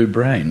can-do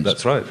brains.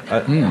 That's right.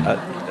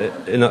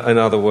 In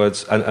other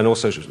words, and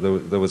also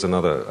there was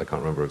another, I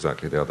can't remember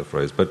exactly the other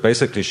phrase, but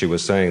basically she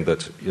was saying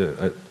that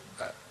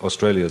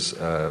Australia's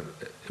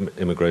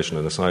immigration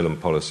and asylum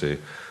policy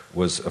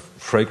was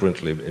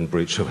flagrantly in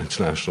breach of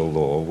international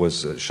law,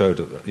 showed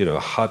a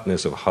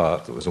hardness of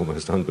heart that was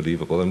almost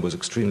unbelievable, and was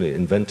extremely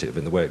inventive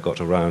in the way it got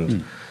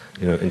around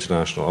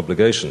international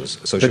obligations.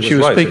 So but she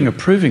was speaking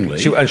approvingly.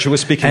 She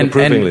was speaking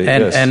approvingly,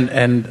 yes.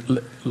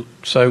 And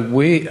so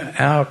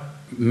our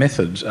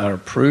methods are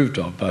approved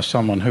of by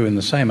someone who, in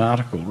the same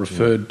article,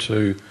 referred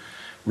to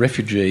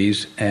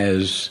refugees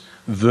as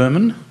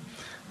vermin,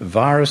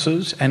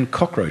 viruses, and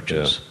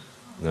cockroaches.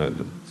 Yeah.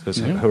 No, it's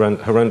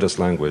horrendous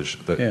language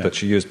that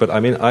she used. But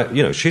I mean,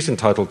 she's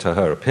entitled to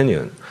her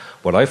opinion.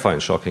 What I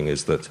find shocking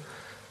is that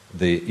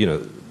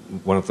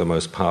one of the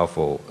most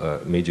powerful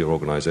media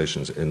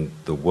organizations in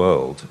the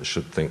world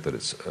should think that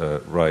it's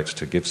right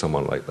to give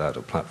someone like that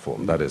a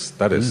platform. That is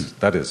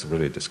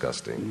really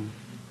disgusting.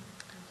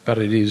 But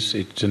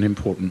it's an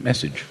important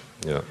message.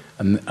 Yeah.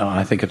 And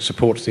I think it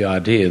supports the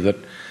idea that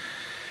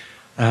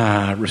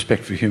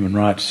respect for human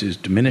rights is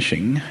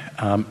diminishing,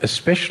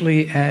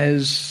 especially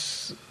as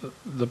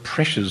the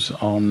pressures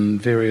on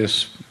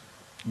various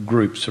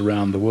groups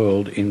around the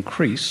world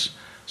increase,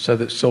 so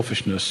that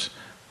selfishness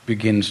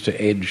begins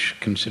to edge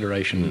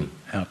consideration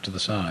out to the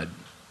side.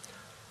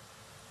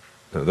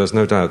 There's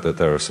no doubt that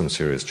there are some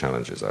serious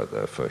challenges out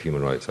there for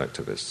human rights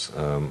activists.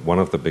 One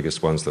of the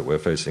biggest ones that we're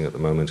facing at the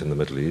moment in the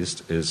Middle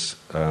East is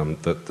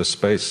that the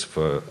space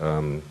for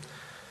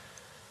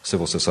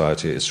civil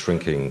society is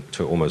shrinking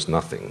to almost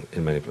nothing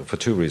for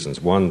two reasons.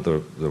 One,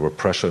 the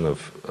repression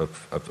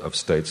of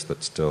states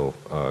that still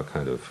are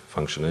kind of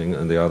functioning,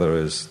 and the other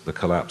is the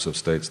collapse of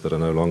states that are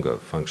no longer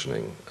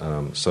functioning.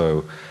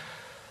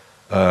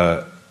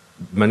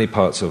 Many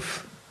parts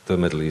of the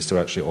Middle East are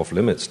actually off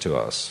limits to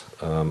us,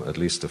 at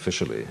least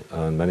officially,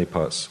 and many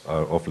parts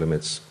are off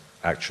limits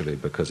actually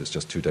because it's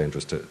just too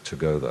dangerous to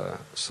go there.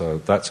 So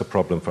that's a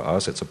problem for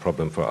us. It's a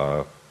problem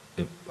for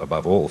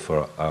above all,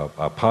 for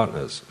our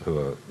partners who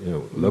are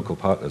local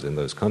partners in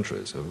those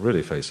countries, who are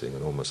really facing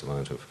an enormous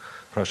amount of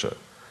pressure.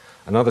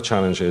 Another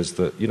challenge is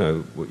that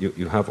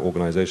you have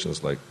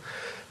organizations like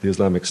the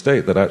Islamic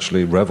State that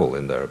actually revel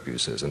in their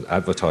abuses and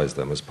advertise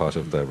them as part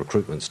of their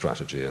recruitment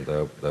strategy and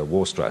their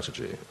war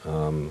strategy.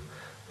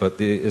 But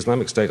the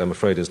Islamic State, I'm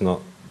afraid, is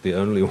not the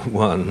only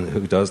one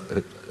who does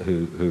that.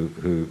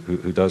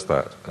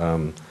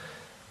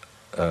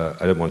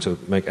 I don't want to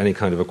make any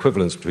kind of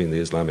equivalence between the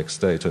Islamic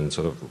State and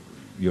sort of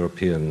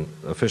European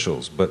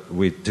officials, but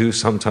we do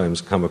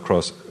sometimes come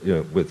across,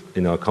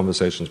 in our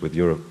conversations with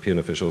European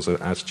officials, an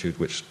attitude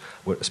which,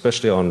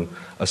 especially on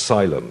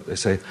asylum, they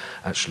say,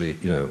 actually,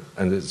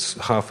 and it's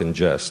half in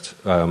jest,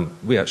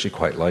 we actually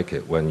quite like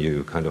it when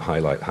you kind of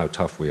highlight how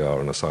tough we are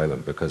on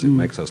asylum, because it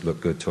makes us look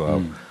good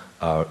to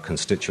our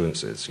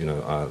constituencies,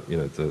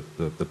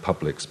 the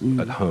publics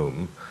at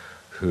home,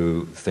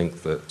 who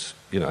think that,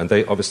 and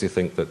they obviously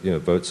think that,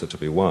 votes are to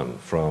be won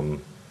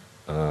from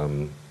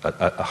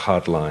a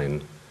hard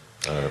line.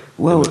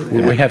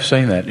 We have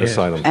seen that, yes.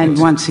 Asylum and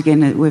policy. once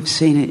again, we've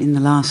seen it in the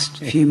last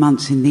few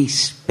months in the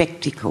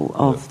spectacle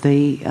of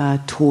the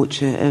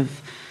torture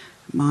of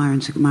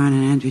Myuran Sukumaran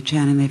and Andrew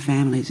Chan and their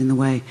families, in the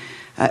way,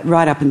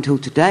 right up until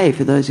today,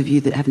 for those of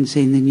you that haven't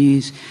seen the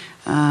news,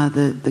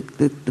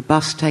 the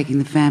bus taking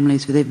the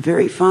families for their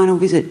very final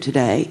visit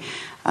today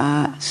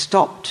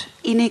stopped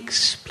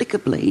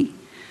inexplicably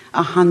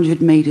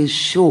 100 metres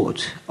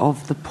short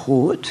of the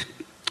port,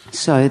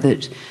 so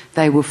that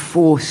they were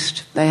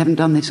forced, they haven't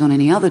done this on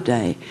any other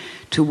day,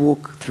 to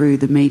walk through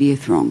the media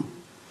throng.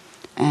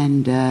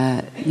 And,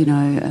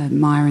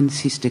 Myuran's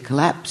sister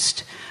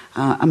collapsed.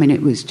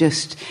 It was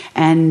just...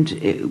 And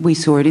we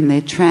saw it in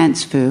their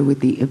transfer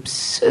with the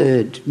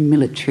absurd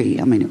military.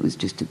 It was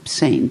just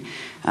obscene.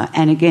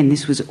 And again,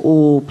 this was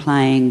all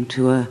playing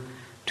to a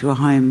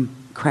home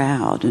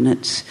crowd. And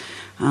it's...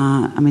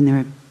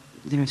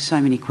 there are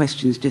so many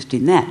questions just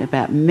in that,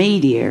 about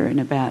media and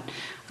about...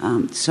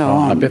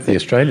 on. I bet the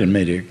Australian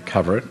media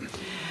cover it.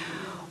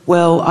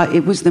 Well,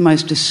 it was the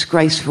most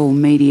disgraceful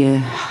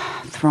media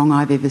throng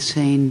I've ever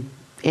seen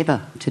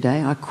ever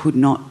today. I could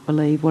not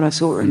believe what I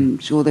saw, and I'm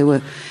sure there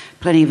were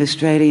plenty of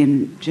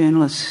Australian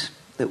journalists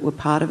that were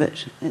part of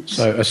it.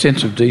 So a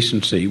sense of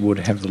decency would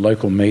have the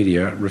local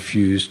media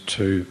refuse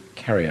to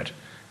carry it.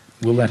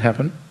 Will that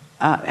happen?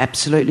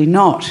 Absolutely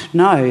not,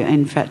 no.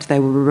 In fact, they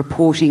were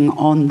reporting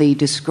on the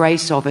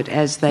disgrace of it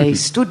as they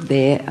stood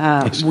there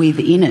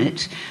within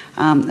it.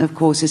 Of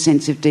course, a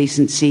sense of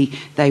decency,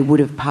 they would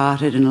have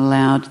parted and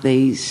allowed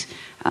these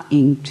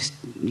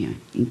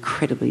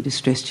incredibly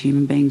distressed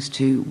human beings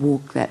to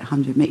walk that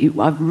 100 metres.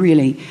 I've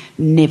really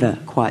never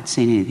quite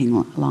seen anything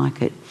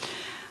like it.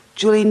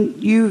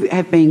 Julian, you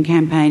have been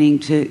campaigning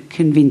to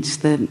convince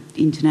the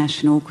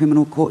International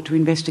Criminal Court to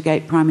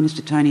investigate Prime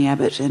Minister Tony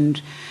Abbott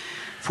and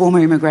former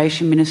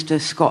Immigration Minister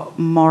Scott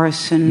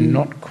Morrison.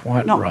 Not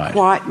quite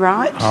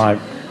right.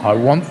 I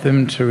want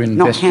them to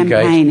investigate... Not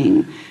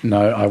campaigning.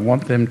 No, I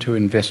want them to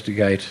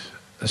investigate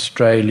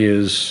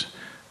Australia's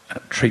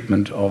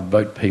treatment of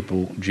boat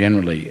people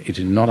generally. It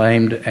is not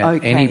aimed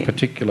at any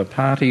particular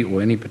party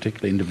or any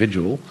particular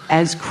individual.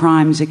 As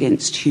crimes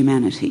against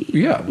humanity.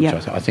 Yeah,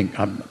 which I think,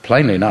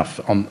 plainly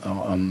enough,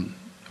 on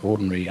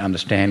ordinary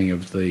understanding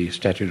of the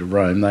Statute of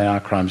Rome, they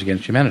are crimes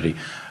against humanity.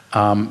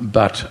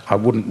 But I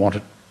wouldn't want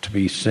it to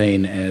be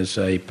seen as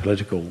a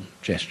political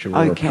gesture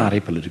or a party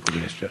political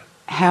gesture.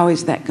 How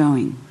is that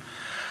going?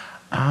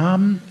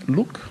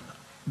 Look,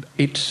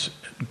 it's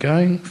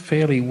going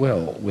fairly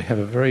well. We have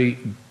a very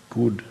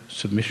good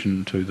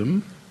submission to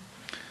them,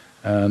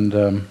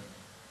 and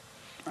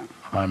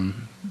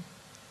I'm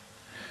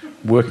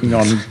working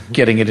on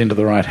getting it into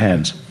the right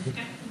hands.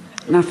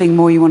 Nothing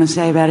more you want to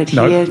say about it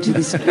here to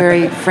this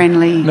very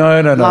friendly,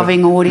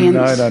 loving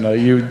audience? No.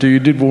 You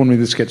did warn me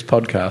this gets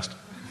podcast.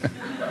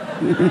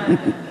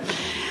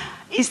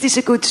 Is this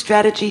a good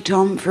strategy,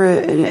 Tom, for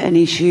an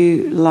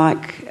issue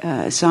like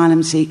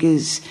asylum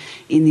seekers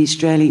in the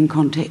Australian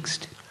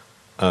context?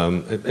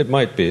 It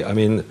might be. I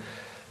mean,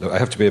 look, I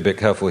have to be a bit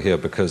careful here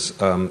because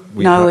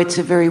it's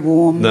a very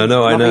warm...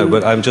 No, I know,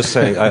 but I'm just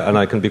saying, and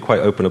I can be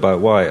quite open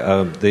about why.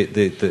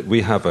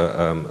 We have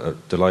a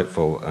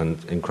delightful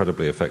and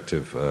incredibly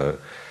effective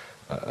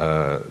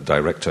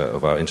director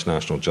of our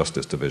International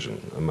Justice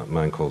Division, a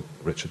man called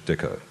Richard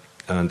Dicker,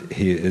 and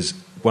he is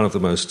one of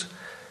the most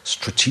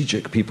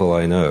strategic people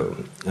I know,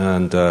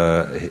 and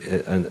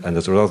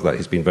as a result of that,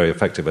 he's been very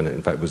effective, and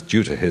in fact, it was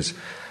due to his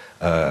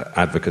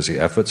advocacy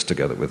efforts,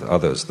 together with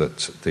others,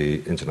 that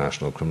the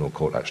International Criminal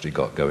Court actually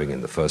got going in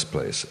the first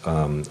place.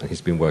 And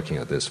he's been working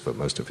at this for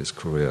most of his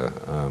career,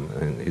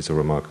 and he's a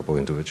remarkable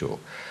individual.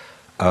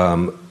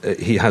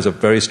 He has a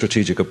very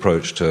strategic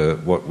approach to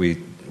what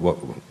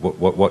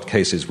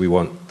cases we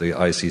want the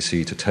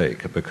ICC to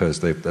take, because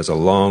there's a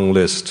long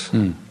list.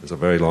 There's a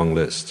very long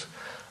list.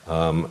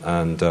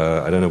 And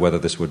I don't know whether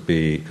this would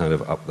be kind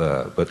of up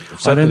there, but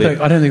I don't think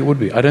it would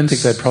be. I don't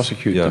think they'd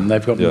prosecute them.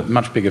 They've got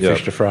much bigger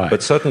fish to fry.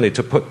 But certainly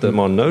to put them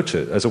on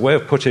notice, as a way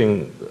of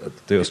putting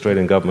the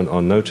Australian government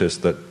on notice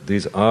that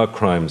these are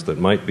crimes that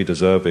might be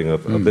deserving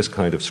of this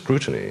kind of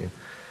scrutiny,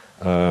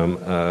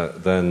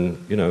 then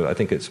I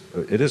think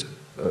it is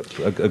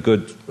a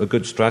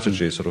good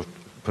strategy, sort of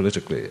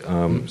politically.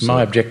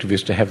 My objective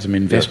is to have them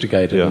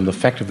investigated and the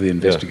fact of the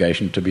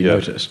investigation to be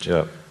noticed.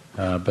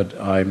 But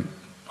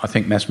I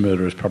think mass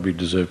murderers probably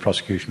deserve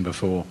prosecution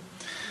before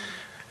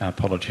our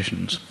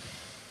politicians.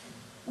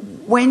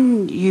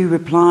 When you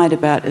replied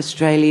about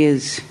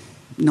Australia's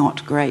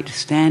not great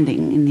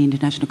standing in the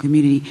international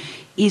community,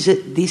 is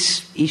it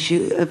this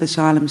issue of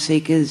asylum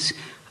seekers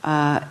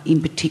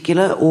in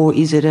particular, or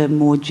is it a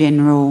more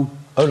general...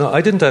 Oh, no,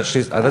 I didn't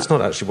actually... that's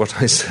not actually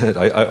what I said.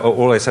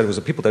 All I said was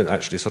that people don't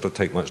actually sort of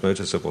take much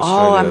notice of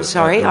Australia. Oh, I'm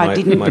sorry. I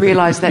didn't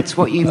realise that's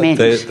what you meant.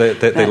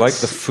 They like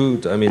the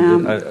food. I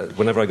mean,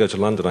 whenever I go to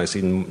London, I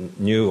see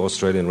new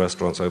Australian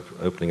restaurants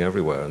opening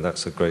everywhere, and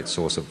that's a great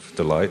source of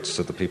delight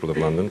to the people of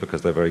London,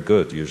 because they're very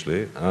good,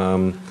 usually.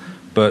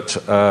 But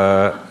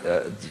I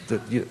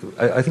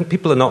think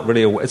people are not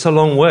really aware. It's a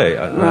long way.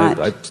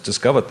 I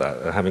discovered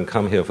that, having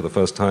come here for the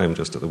first time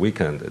just at the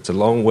weekend. It's a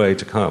long way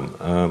to come,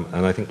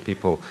 and I think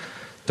people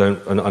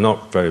are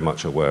not very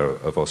much aware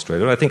of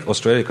Australia. And I think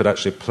Australia could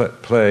actually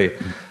play,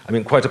 I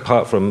mean, quite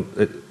apart from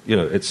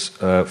its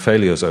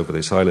failures over the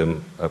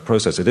asylum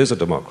process, it is a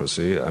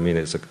democracy. I mean,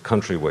 it's a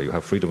country where you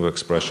have freedom of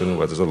expression,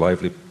 where there's a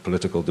lively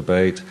political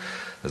debate,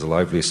 there's a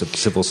lively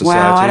civil society.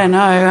 Wow, I don't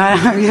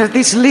know.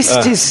 This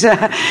list is...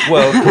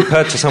 Well,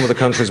 compared to some of the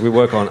countries we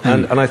work on.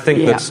 And I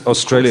think that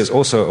Australia is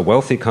also a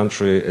wealthy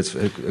country. It's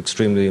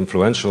extremely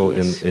influential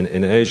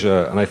in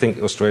Asia. And I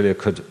think Australia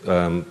could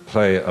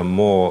play a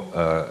more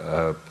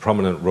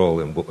prominent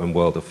role in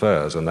world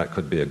affairs. And that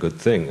could be a good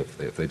thing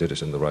if they did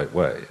it in the right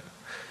way.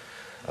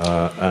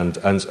 And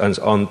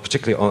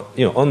particularly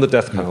on the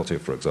death penalty,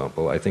 for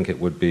example, I think it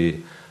would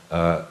be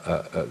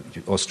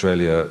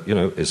Australia,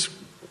 is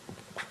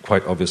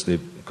quite obviously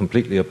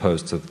completely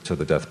opposed to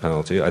the death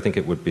penalty. I think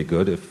it would be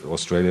good if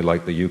Australia,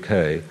 like the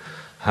UK,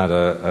 had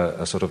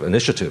a sort of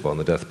initiative on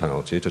the death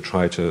penalty to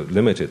try to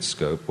limit its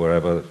scope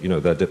wherever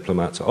their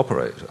diplomats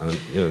operate,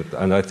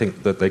 and I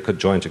think that they could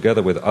join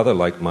together with other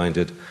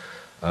like-minded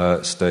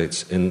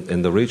states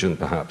in the region,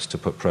 perhaps, to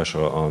put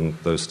pressure on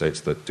those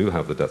states that do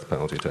have the death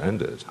penalty to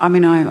end it. I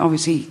mean, I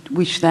obviously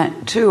wish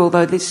that too.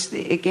 Although this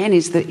again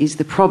is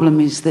the problem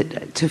is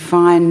that to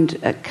find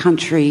a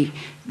country,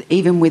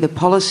 even with a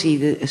policy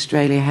that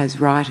Australia has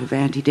right of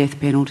anti-death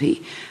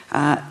penalty,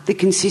 the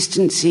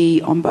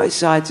consistency on both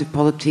sides of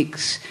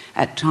politics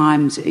at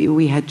times.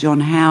 We had John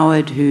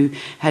Howard, who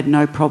had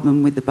no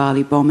problem with the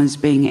Bali bombers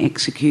being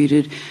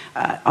executed.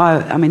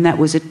 I mean, that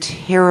was a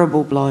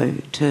terrible blow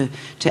to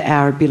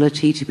our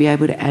ability to be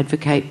able to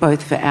advocate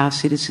both for our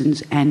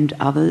citizens and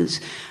others.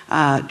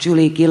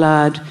 Julia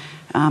Gillard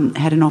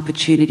had an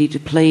opportunity to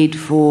plead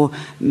for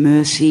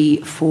mercy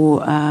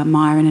for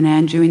Myron and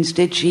Andrew.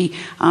 Instead, she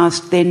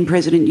asked then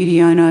President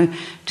Yudhoyono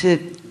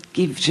to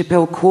give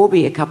Schapelle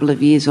Corby a couple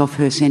of years off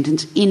her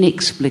sentence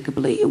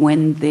inexplicably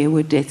when there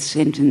were death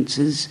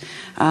sentences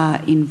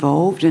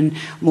involved. And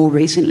more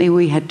recently,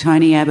 we had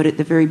Tony Abbott at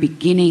the very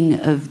beginning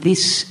of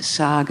this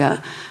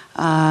saga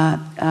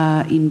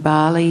in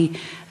Bali.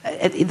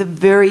 The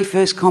very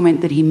first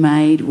comment that he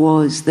made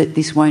was that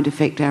this won't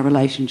affect our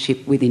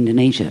relationship with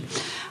Indonesia.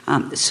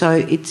 So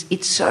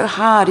it's so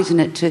hard, isn't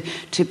it,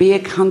 to be a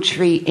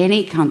country,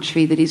 any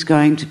country that is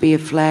going to be a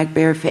flag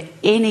bearer for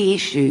any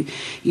issue.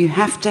 You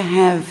have to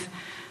have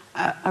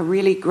a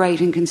really great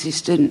and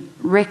consistent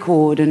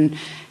record, and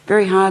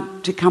very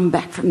hard to come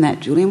back from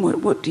that. Julian,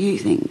 what do you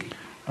think?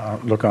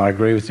 Look, I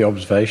agree with the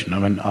observation. I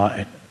mean,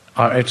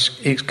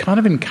 it's kind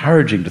of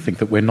encouraging to think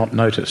that we're not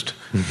noticed.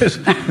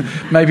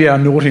 Maybe our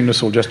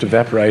naughtiness will just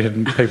evaporate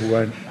and people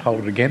won't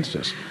hold it against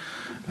us.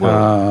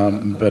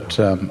 But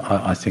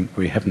I think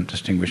we haven't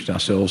distinguished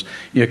ourselves.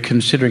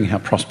 Considering how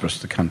prosperous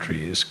the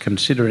country is,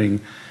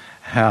 considering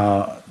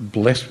how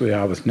blessed we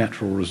are with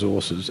natural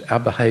resources, our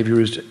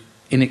behaviour is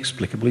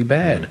inexplicably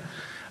bad.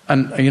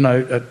 And,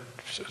 at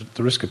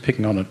the risk of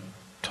picking on a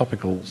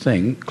topical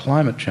thing,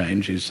 climate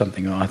change is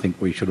something I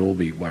think we should all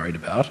be worried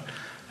about,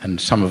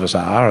 and some of us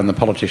are, and the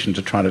politicians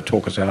are trying to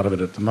talk us out of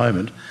it at the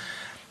moment.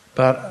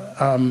 But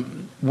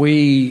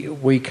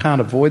we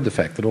can't avoid the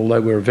fact that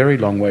although we're a very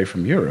long way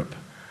from Europe,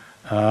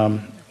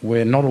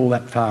 we're not all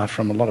that far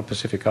from a lot of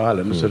Pacific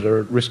islands that are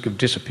at risk of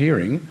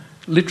disappearing,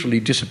 literally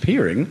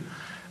disappearing,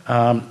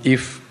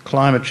 if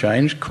climate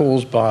change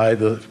caused by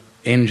the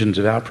engines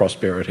of our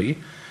prosperity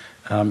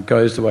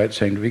goes the way it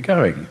seemed to be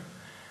going.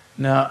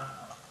 Now,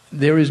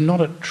 there is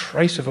not a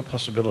trace of a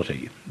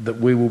possibility that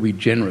we will be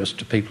generous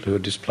to people who are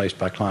displaced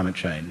by climate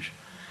change.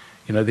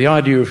 The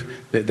idea of...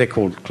 They're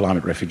called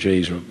climate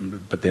refugees,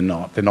 but they're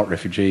not. They're not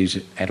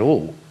refugees at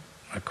all,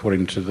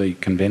 according to the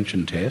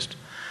convention test.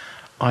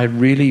 I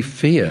really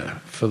fear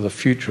for the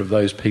future of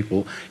those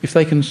people. If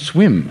they can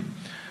swim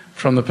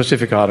from the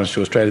Pacific Islands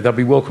to Australia, they'll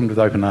be welcomed with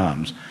open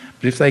arms.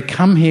 But if they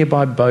come here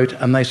by boat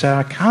and they say,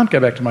 I can't go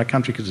back to my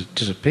country because it's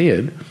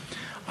disappeared,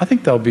 I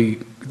think they'll be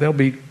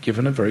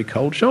given a very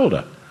cold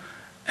shoulder.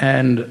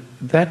 And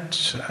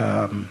that's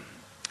a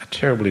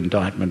terrible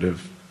indictment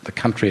of the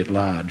country at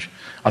large.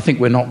 I think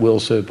we're not well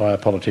served by our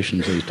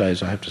politicians these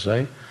days, I have to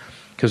say,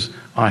 because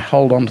I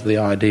hold on to the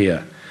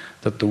idea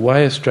that the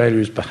way Australia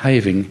is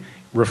behaving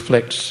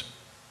reflects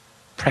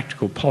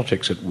practical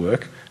politics at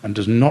work and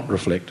does not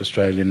reflect the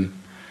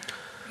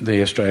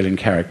Australian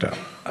character.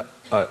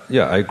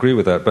 Yeah, I agree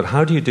with that. But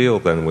how do you deal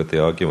then with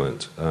the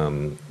argument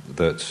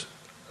that,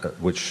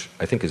 which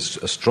I think is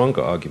a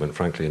stronger argument,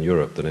 frankly, in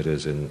Europe than it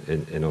is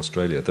in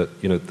Australia,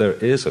 that there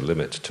is a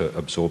limit to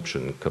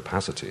absorption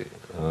capacity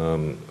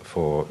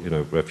for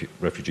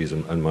refugees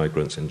and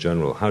migrants in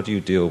general? How do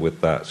you deal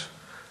with that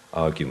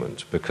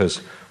argument?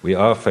 Because we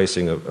are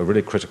facing a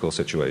really critical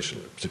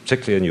situation,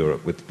 particularly in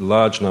Europe, with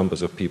large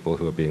numbers of people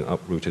who are being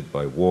uprooted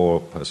by war,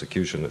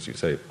 persecution, as you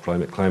say.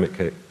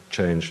 Climate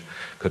change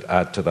could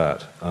add to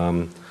that,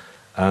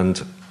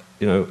 and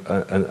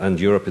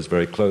Europe is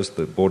very close.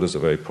 The borders are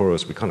very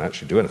porous. We can't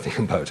actually do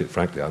anything about it,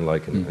 frankly,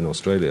 unlike in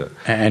Australia.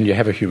 And you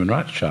have a human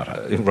rights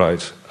charter,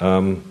 right?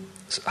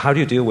 How do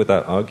you deal with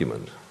that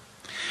argument?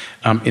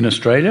 In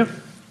Australia,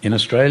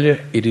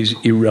 it is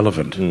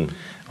irrelevant.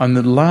 And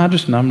the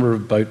largest number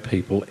of boat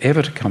people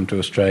ever to come to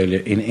Australia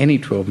in any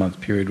 12-month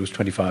period was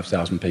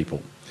 25,000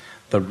 people.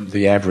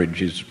 The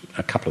average is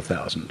a couple of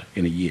thousand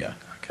in a year,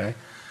 okay?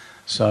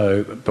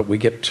 So, but we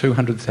get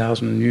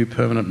 200,000 new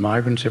permanent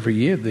migrants every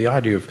year. The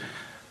idea of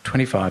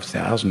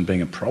 25,000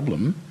 being a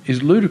problem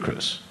is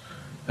ludicrous.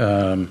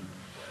 In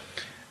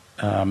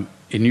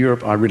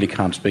Europe, I really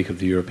can't speak of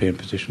the European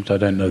position, so I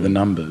don't know the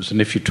numbers. And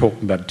if you're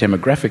talking about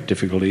demographic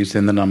difficulties,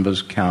 then the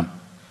numbers count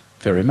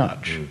very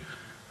much.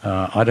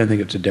 I don't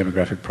think it's a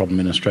demographic problem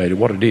in Australia.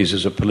 What it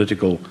is a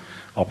political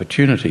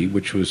opportunity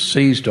which was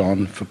seized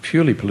on for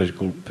purely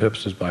political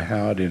purposes by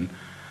Howard in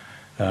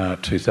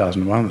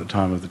 2001 at the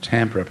time of the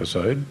Tampa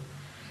episode,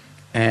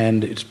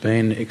 and it's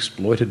been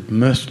exploited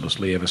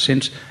mercilessly ever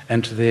since,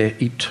 and to their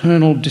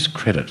eternal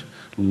discredit.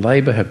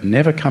 Labor have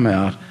never come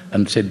out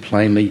and said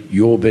plainly,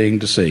 you're being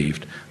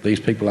deceived. These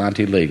people aren't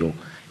illegal.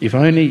 If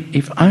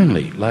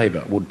only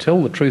Labor would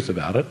tell the truth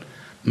about it,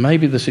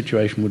 maybe the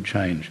situation would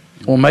change.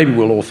 Or maybe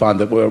we'll all find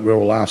that we're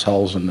all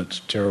assholes and it's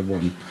terrible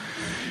and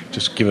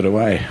just give it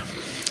away.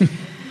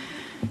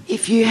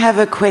 If you have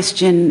a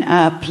question,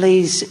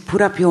 please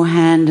put up your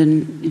hand,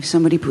 and if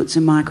somebody puts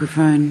a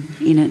microphone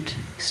in it,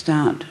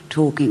 start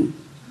talking.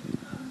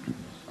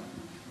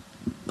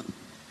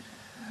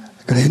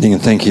 Good evening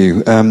and thank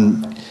you.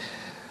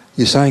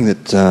 You're saying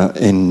that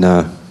in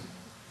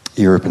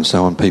Europe and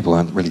so on, people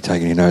aren't really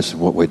taking any notice of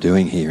what we're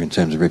doing here in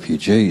terms of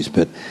refugees,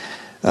 but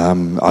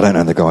I don't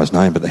know the guy's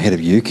name, but the head of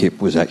UKIP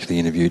was actually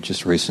interviewed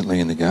just recently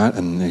in the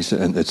Guardian,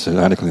 and it's an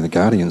article in the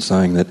Guardian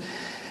saying that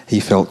he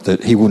felt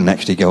that he wouldn't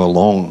actually go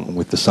along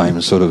with the same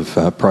sort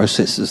of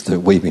processes that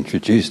we've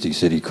introduced. He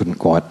said he couldn't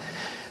quite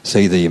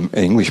see the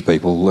English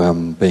people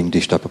being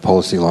dished up a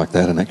policy like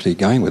that and actually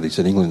going with it. He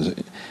said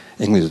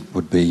England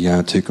would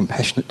be too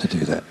compassionate to do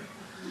that.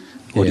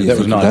 What do you that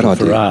think was of Nigel that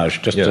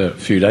Farage just a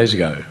few days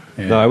ago.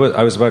 Yeah. No,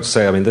 I was about to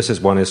say, I mean, this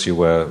is one issue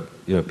where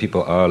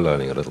people are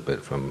learning a little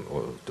bit from,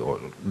 or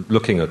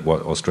looking at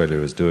what Australia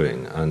is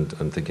doing and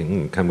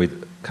thinking, can we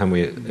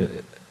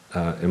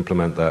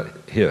implement that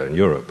here in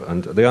Europe?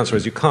 And the answer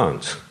is you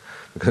can't,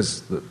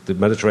 because the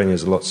Mediterranean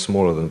is a lot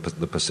smaller than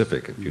the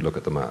Pacific if you look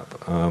at the map.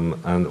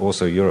 And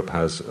also Europe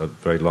has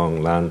very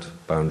long land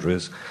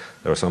boundaries.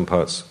 There are some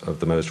parts of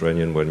the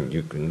Mediterranean when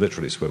you can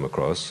literally swim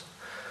across.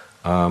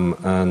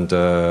 And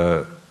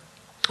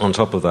on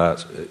top of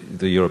that,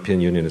 the European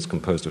Union is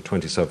composed of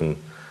 27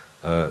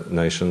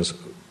 nations,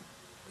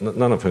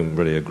 none of whom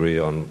really agree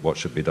on what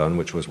should be done,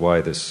 which was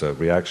why this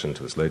reaction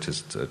to this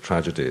latest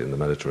tragedy in the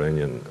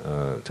Mediterranean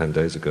 10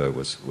 days ago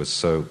was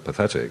so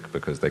pathetic,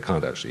 because they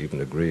can't actually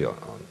even agree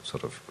on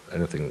sort of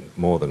anything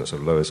more than a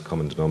sort of lowest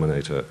common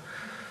denominator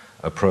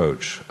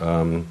approach.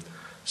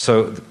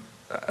 So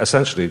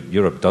essentially,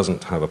 Europe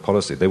doesn't have a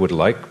policy. They would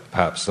like,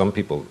 perhaps some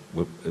people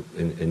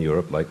in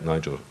Europe, like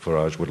Nigel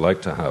Farage, would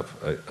like to have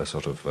a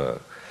sort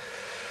of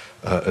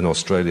an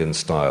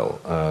Australian-style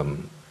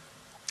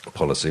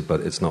policy,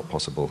 but it's not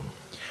possible.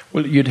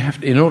 Well,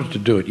 in order to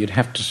do it, you'd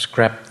have to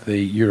scrap the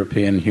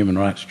European Human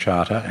Rights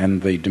Charter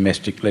and the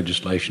domestic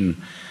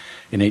legislation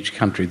in each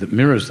country that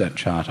mirrors that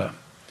charter.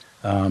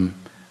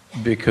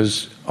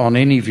 Because on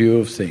any view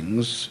of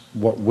things,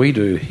 what we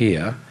do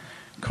here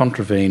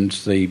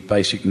contravenes the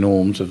basic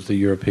norms of the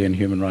European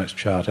Human Rights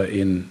Charter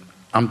in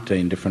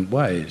umpteen different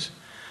ways.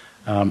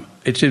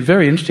 It's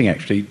very interesting,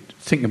 actually,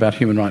 thinking about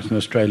human rights in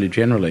Australia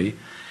generally.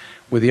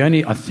 We're the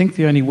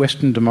only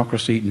Western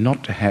democracy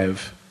not to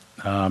have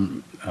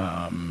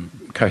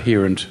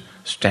coherent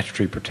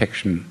statutory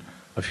protection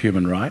of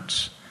human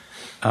rights.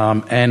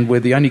 And we're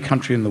the only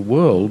country in the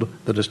world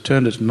that has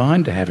turned its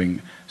mind to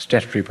having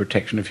statutory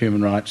protection of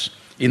human rights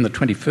in the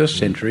 21st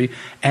century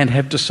and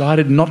have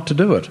decided not to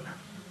do it.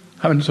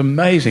 I mean, it's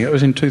amazing. It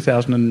was in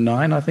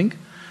 2009, I think.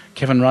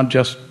 Kevin Rudd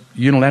just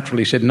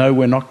unilaterally said, no,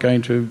 we're not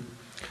going to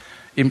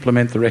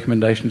implement the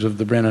recommendations of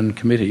the Brennan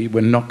Committee.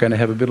 We're not going to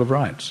have a Bill of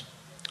Rights.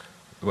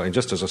 Well, and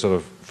just as a sort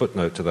of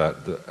footnote to that,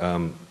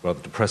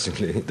 rather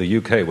depressingly, the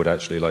UK would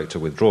actually like to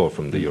withdraw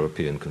from the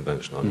European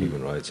Convention on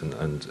Human Rights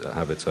and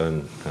have its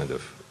own kind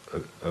of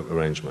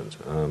arrangement,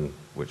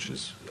 which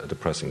is a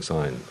depressing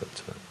sign.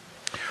 But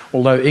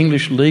although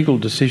English legal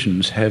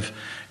decisions have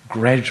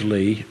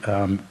gradually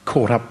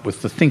caught up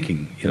with the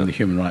thinking in the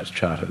Human Rights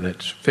Charter,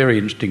 that's very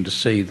interesting to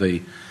see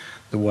the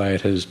way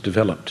it has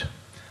developed.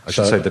 I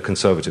should say the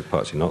Conservative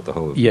Party, not the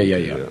whole of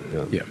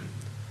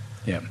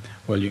Yeah.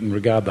 Well, you can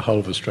regard the whole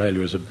of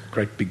Australia as a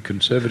great big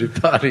Conservative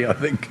Party, I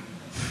think.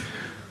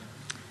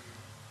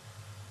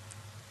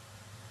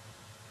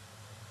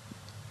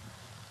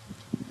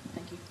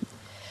 Thank you.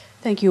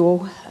 Thank you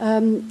all.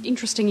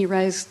 Interesting you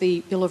raised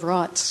the Bill of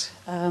Rights.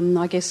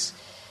 I guess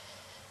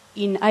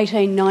in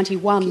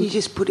 1891... Can you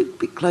just put it a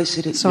bit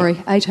closer to... Sorry,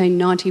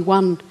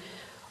 1891,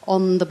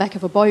 on the back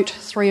of a boat,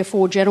 3 or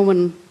 4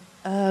 gentlemen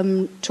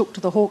took to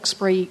the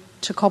Hawkesbury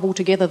to cobble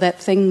together that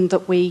thing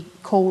that we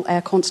call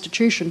our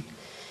Constitution.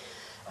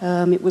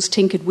 It was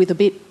tinkered with a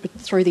bit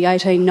through the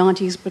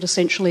 1890s, but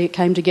essentially it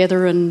came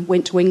together and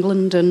went to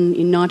England, and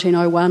in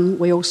 1901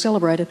 we all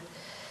celebrated.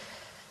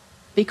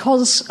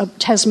 Because a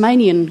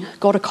Tasmanian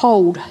got a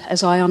cold,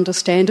 as I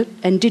understand it,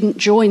 and didn't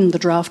join the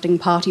drafting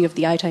party of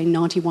the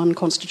 1891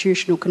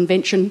 Constitutional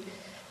Convention,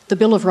 the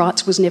Bill of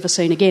Rights was never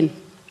seen again.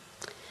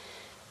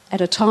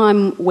 At a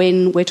time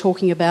when we're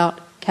talking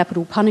about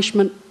capital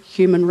punishment,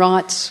 human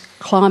rights,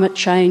 climate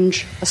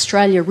change,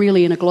 Australia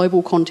really in a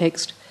global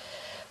context,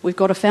 we've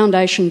got a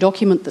foundation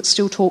document that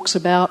still talks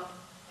about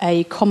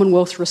a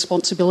Commonwealth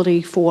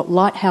responsibility for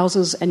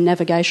lighthouses and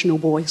navigational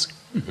buoys.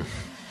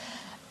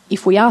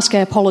 If we ask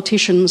our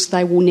politicians,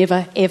 they will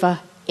never, ever,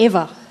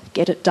 ever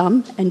get it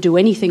done and do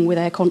anything with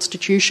our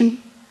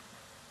Constitution.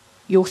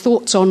 Your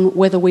thoughts on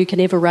whether we can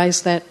ever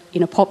raise that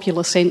in a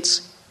popular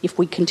sense if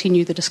we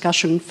continue the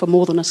discussion for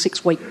more than a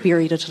 6-week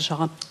period at a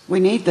time? We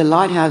need the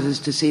lighthouses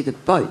to see the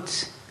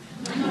boats.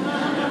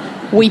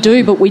 We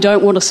do, but we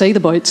don't want to see the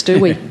boats, do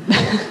we?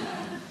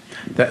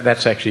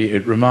 That's actually,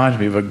 it reminds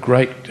me of a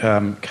great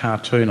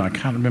cartoon. I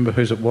can't remember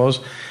whose it was,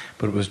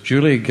 but it was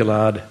Julia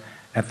Gillard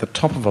at the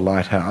top of a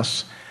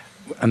lighthouse,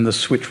 and the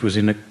switch was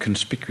in a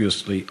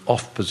conspicuously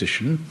off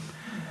position,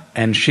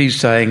 and she's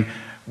saying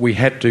we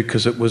had to,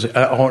 because it was,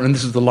 and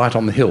this is the Light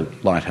on the Hill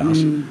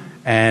lighthouse,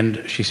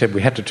 and she said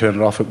we had to turn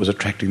it off, it was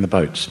attracting the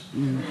boats.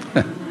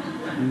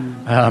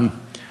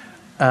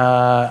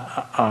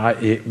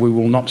 We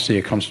will not see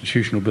a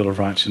constitutional Bill of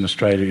Rights in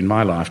Australia in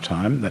my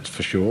lifetime, that's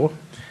for sure.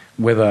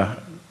 Whether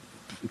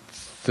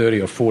 30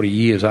 or 40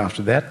 years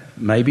after that,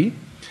 maybe.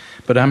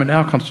 But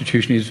our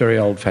constitution is very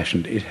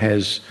old-fashioned. It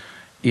has,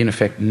 in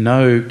effect,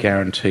 no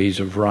guarantees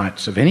of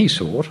rights of any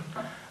sort.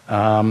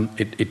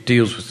 It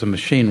deals with the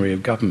machinery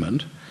of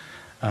government.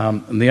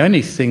 And the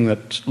only thing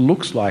that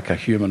looks like a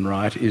human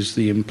right is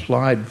the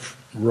implied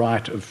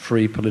right of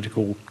free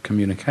political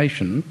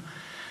communication.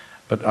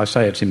 But I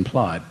say it's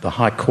implied. The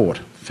High Court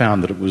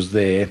found that it was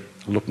there,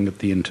 looking at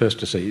the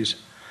interstices.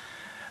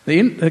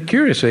 The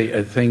curious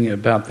thing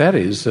about that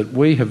is that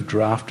we have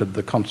drafted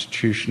the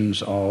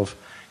constitutions of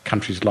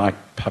countries like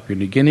Papua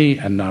New Guinea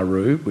and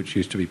Nauru, which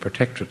used to be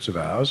protectorates of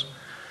ours,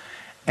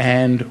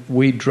 and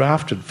we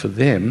drafted for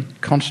them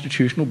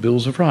constitutional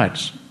bills of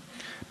rights.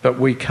 But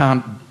we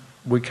can't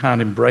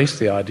embrace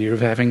the idea of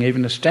having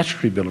even a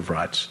statutory bill of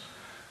rights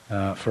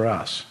for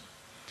us.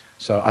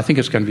 So I think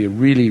it's going to be a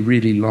really,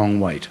 really long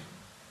wait.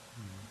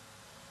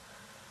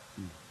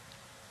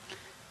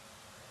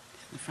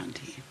 At the front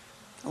here.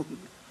 Oh,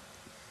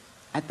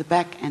 at the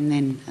back, and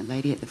then a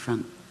lady at the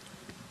front.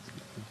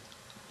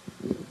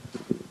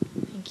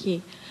 Thank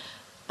you.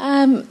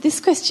 This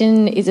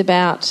question is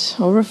about,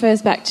 or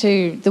refers back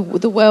to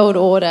the world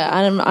order,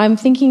 and I'm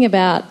thinking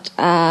about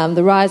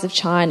the rise of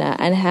China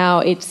and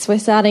how we're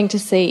starting to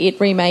see it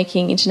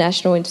remaking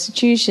international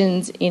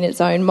institutions in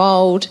its own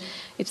mould.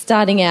 It's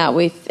starting out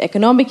with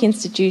economic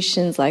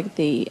institutions like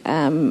the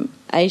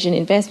Asian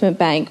Investment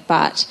Bank,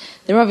 but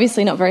they're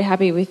obviously not very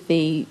happy with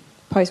the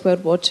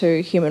post-World War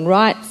II human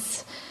rights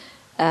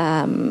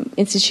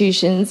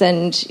institutions,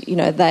 and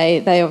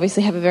they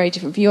obviously have a very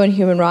different view on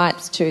human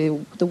rights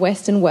to the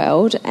Western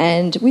world.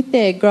 And with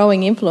their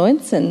growing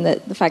influence and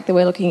the fact that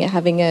we're looking at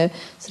having a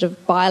sort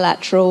of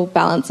bilateral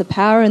balance of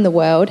power in the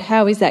world,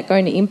 how is that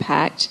going to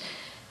impact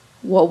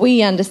what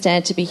we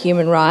understand to be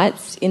human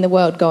rights in the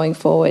world going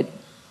forward?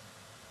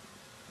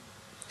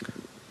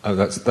 Oh,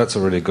 that's a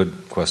really good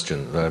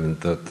question.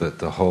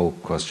 The whole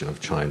question of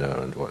China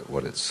and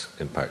what its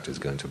impact is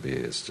going to be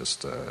is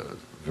just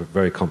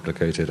very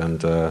complicated.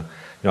 And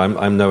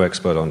I'm no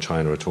expert on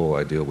China at all.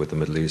 I deal with the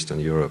Middle East and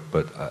Europe.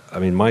 But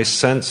my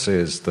sense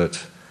is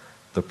that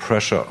the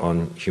pressure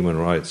on human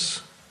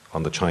rights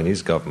on the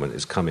Chinese government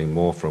is coming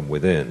more from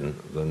within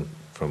than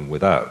from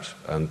without.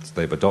 And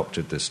they've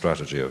adopted this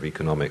strategy of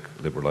economic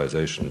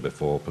liberalization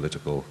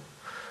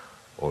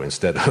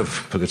instead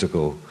of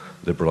political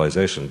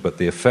liberalization. But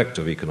the effect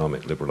of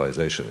economic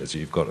liberalization is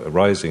you've got a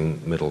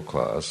rising middle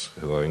class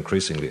who are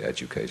increasingly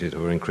educated,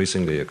 who are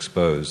increasingly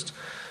exposed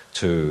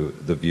to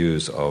the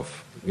views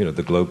of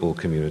the global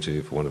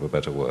community, for want of a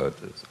better word.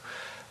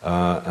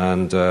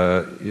 And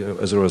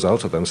as a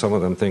result of them, some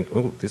of them think,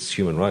 oh, this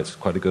human rights is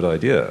quite a good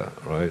idea,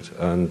 right?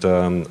 And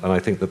I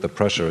think that the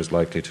pressure is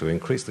likely to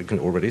increase. You can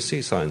already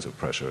see signs of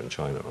pressure in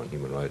China on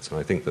human rights, and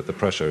I think that the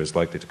pressure is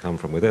likely to come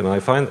from within. And I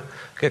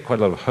get quite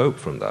a lot of hope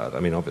from that.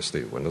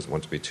 Obviously, one doesn't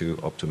want to be too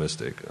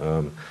optimistic.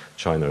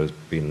 China has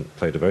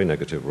played a very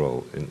negative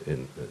role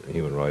in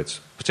human rights,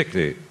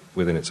 particularly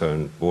within its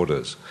own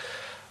borders.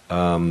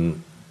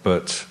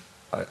 But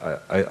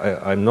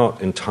I'm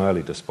not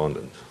entirely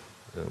despondent.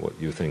 What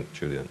you think,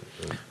 Julian?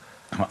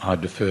 I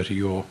defer to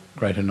your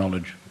greater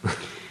knowledge.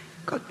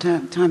 Got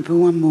time for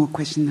one more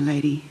question, the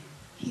lady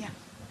here.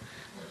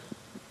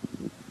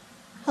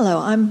 Hello,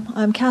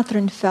 I'm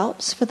Catherine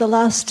Phelps. For the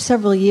last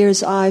several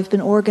years, I've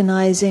been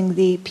organising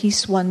the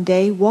Peace One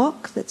Day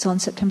walk that's on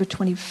September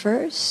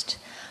 21st.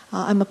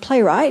 I'm a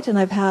playwright, and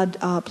I've had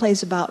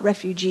plays about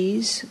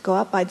refugees go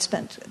up. I'd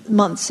spent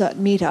months at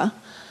Mita,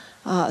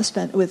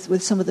 spent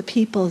with some of the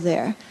people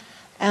there.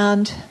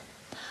 And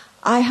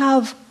I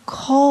have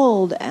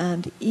called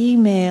and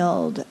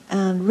emailed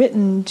and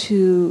written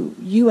to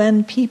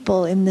UN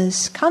people in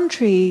this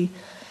country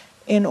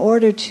in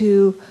order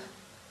to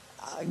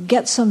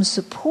get some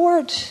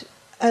support,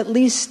 at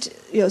least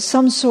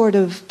some sort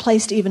of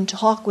place to even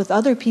talk with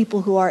other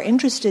people who are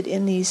interested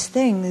in these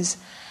things.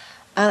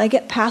 And I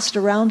get passed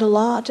around a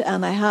lot,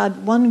 and I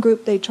had one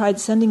group they tried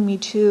sending me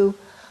to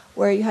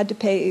where you had to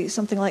pay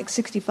something like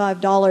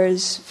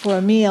 $65 for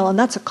a meal, and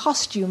that's a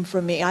costume for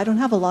me. I don't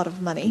have a lot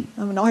of money.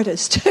 I'm an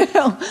artist.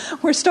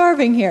 We're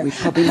starving here. We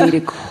probably need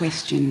a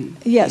question.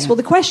 Yes, well,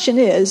 the question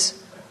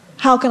is,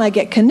 how can I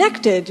get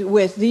connected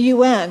with the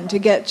UN to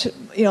get,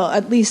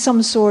 at least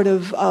some sort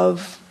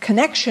of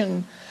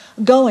connection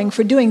going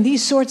for doing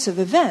these sorts of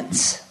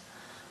events?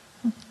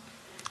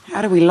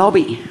 How do we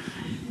lobby?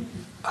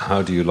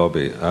 How do you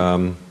lobby?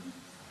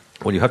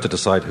 Well, you have to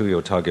decide who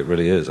your target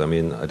really is. I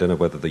don't know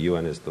whether the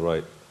UN is the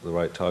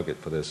right target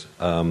for this.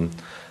 And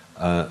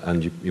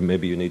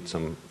maybe you need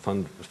to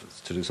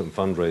do some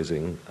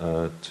fundraising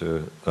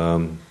to.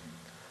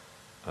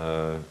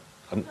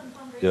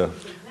 Yeah.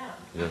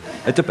 Yeah.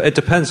 It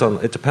depends on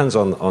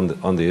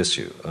the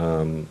issue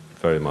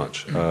very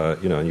much.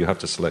 And you have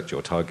to select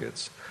your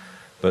targets.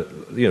 But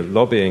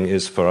lobbying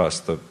is for us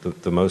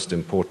the most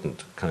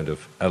important kind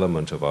of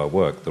element of our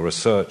work. The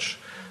research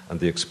and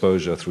the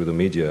exposure through the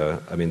media,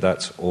 I mean,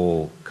 that's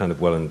all kind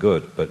of well and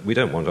good, but we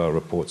don't want our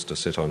reports to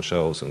sit on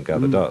shelves and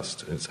gather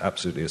dust. It's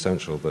absolutely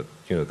essential that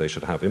they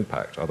should have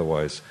impact.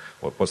 Otherwise,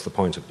 what's the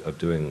point of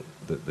doing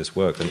this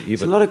work? And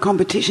there's a lot of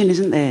competition,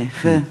 isn't there,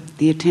 for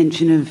the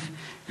attention of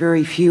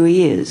very few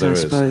ears, I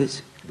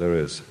suppose. There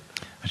is.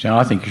 Actually,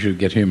 I think you should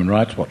get Human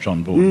Rights Watch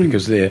on board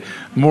because they're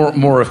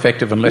more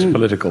effective and less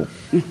political.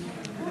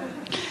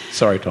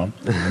 Sorry, Tom.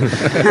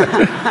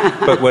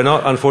 But we're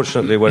not,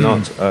 unfortunately,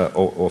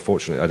 or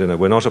fortunately, I don't know,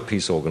 we're not a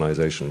peace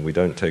organisation. We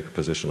don't take a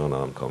position on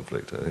armed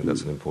conflict. I think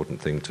that's an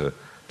important thing to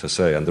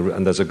say. And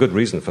there's a good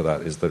reason for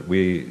that, is that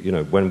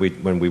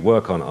when we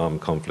work on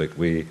armed conflict,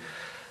 we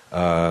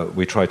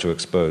try to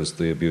expose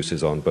the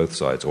abuses on both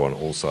sides, or on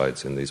all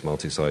sides, in these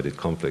multi-sided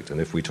conflict. And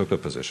if we took a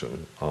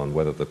position on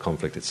whether the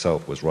conflict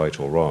itself was right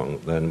or wrong,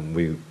 then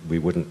we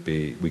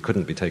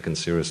couldn't be taken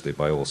seriously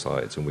by all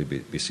sides, and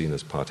we'd be seen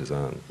as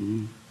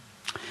partisan.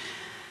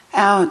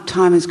 Our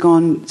time has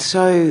gone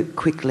so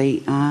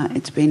quickly.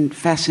 It's been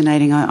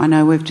fascinating. I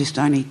know we've just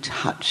only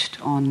touched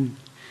on,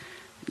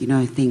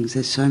 things.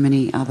 There's so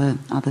many other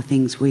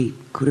things we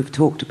could have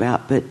talked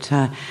about, but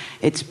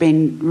it's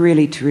been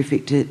really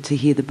terrific to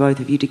hear the both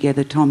of you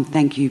together. Tom,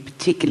 thank you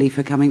particularly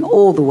for coming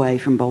all the way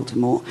from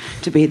Baltimore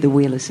to be at the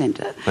Wheeler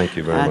Centre. Thank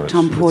you very much.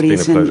 Tom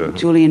Porteous and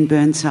Julian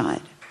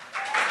Burnside.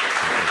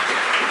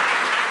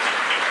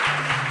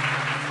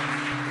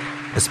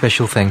 A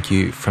special thank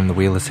you from the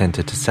Wheeler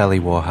Centre to Sally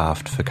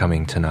Warhaft for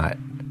coming tonight.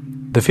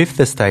 The Fifth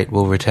Estate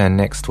will return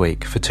next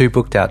week for 2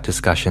 booked-out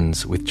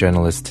discussions with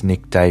journalist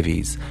Nick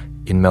Davies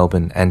in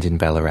Melbourne and in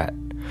Ballarat.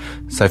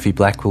 Sophie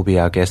Black will be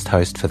our guest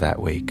host for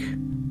that week.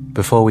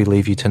 Before we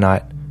leave you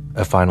tonight,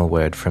 a final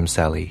word from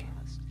Sally.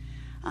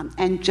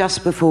 And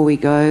just before we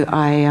go,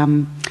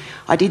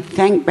 I did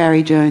thank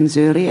Barry Jones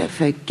earlier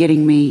for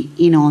getting me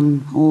in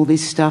on all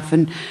this stuff,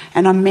 and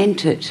I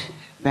meant it,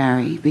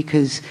 Barry,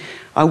 because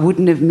I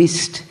wouldn't have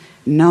missed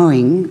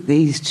knowing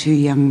these 2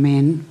 young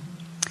men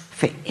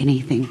for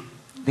anything.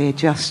 They're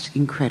just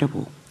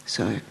incredible.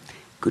 So,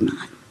 good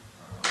night.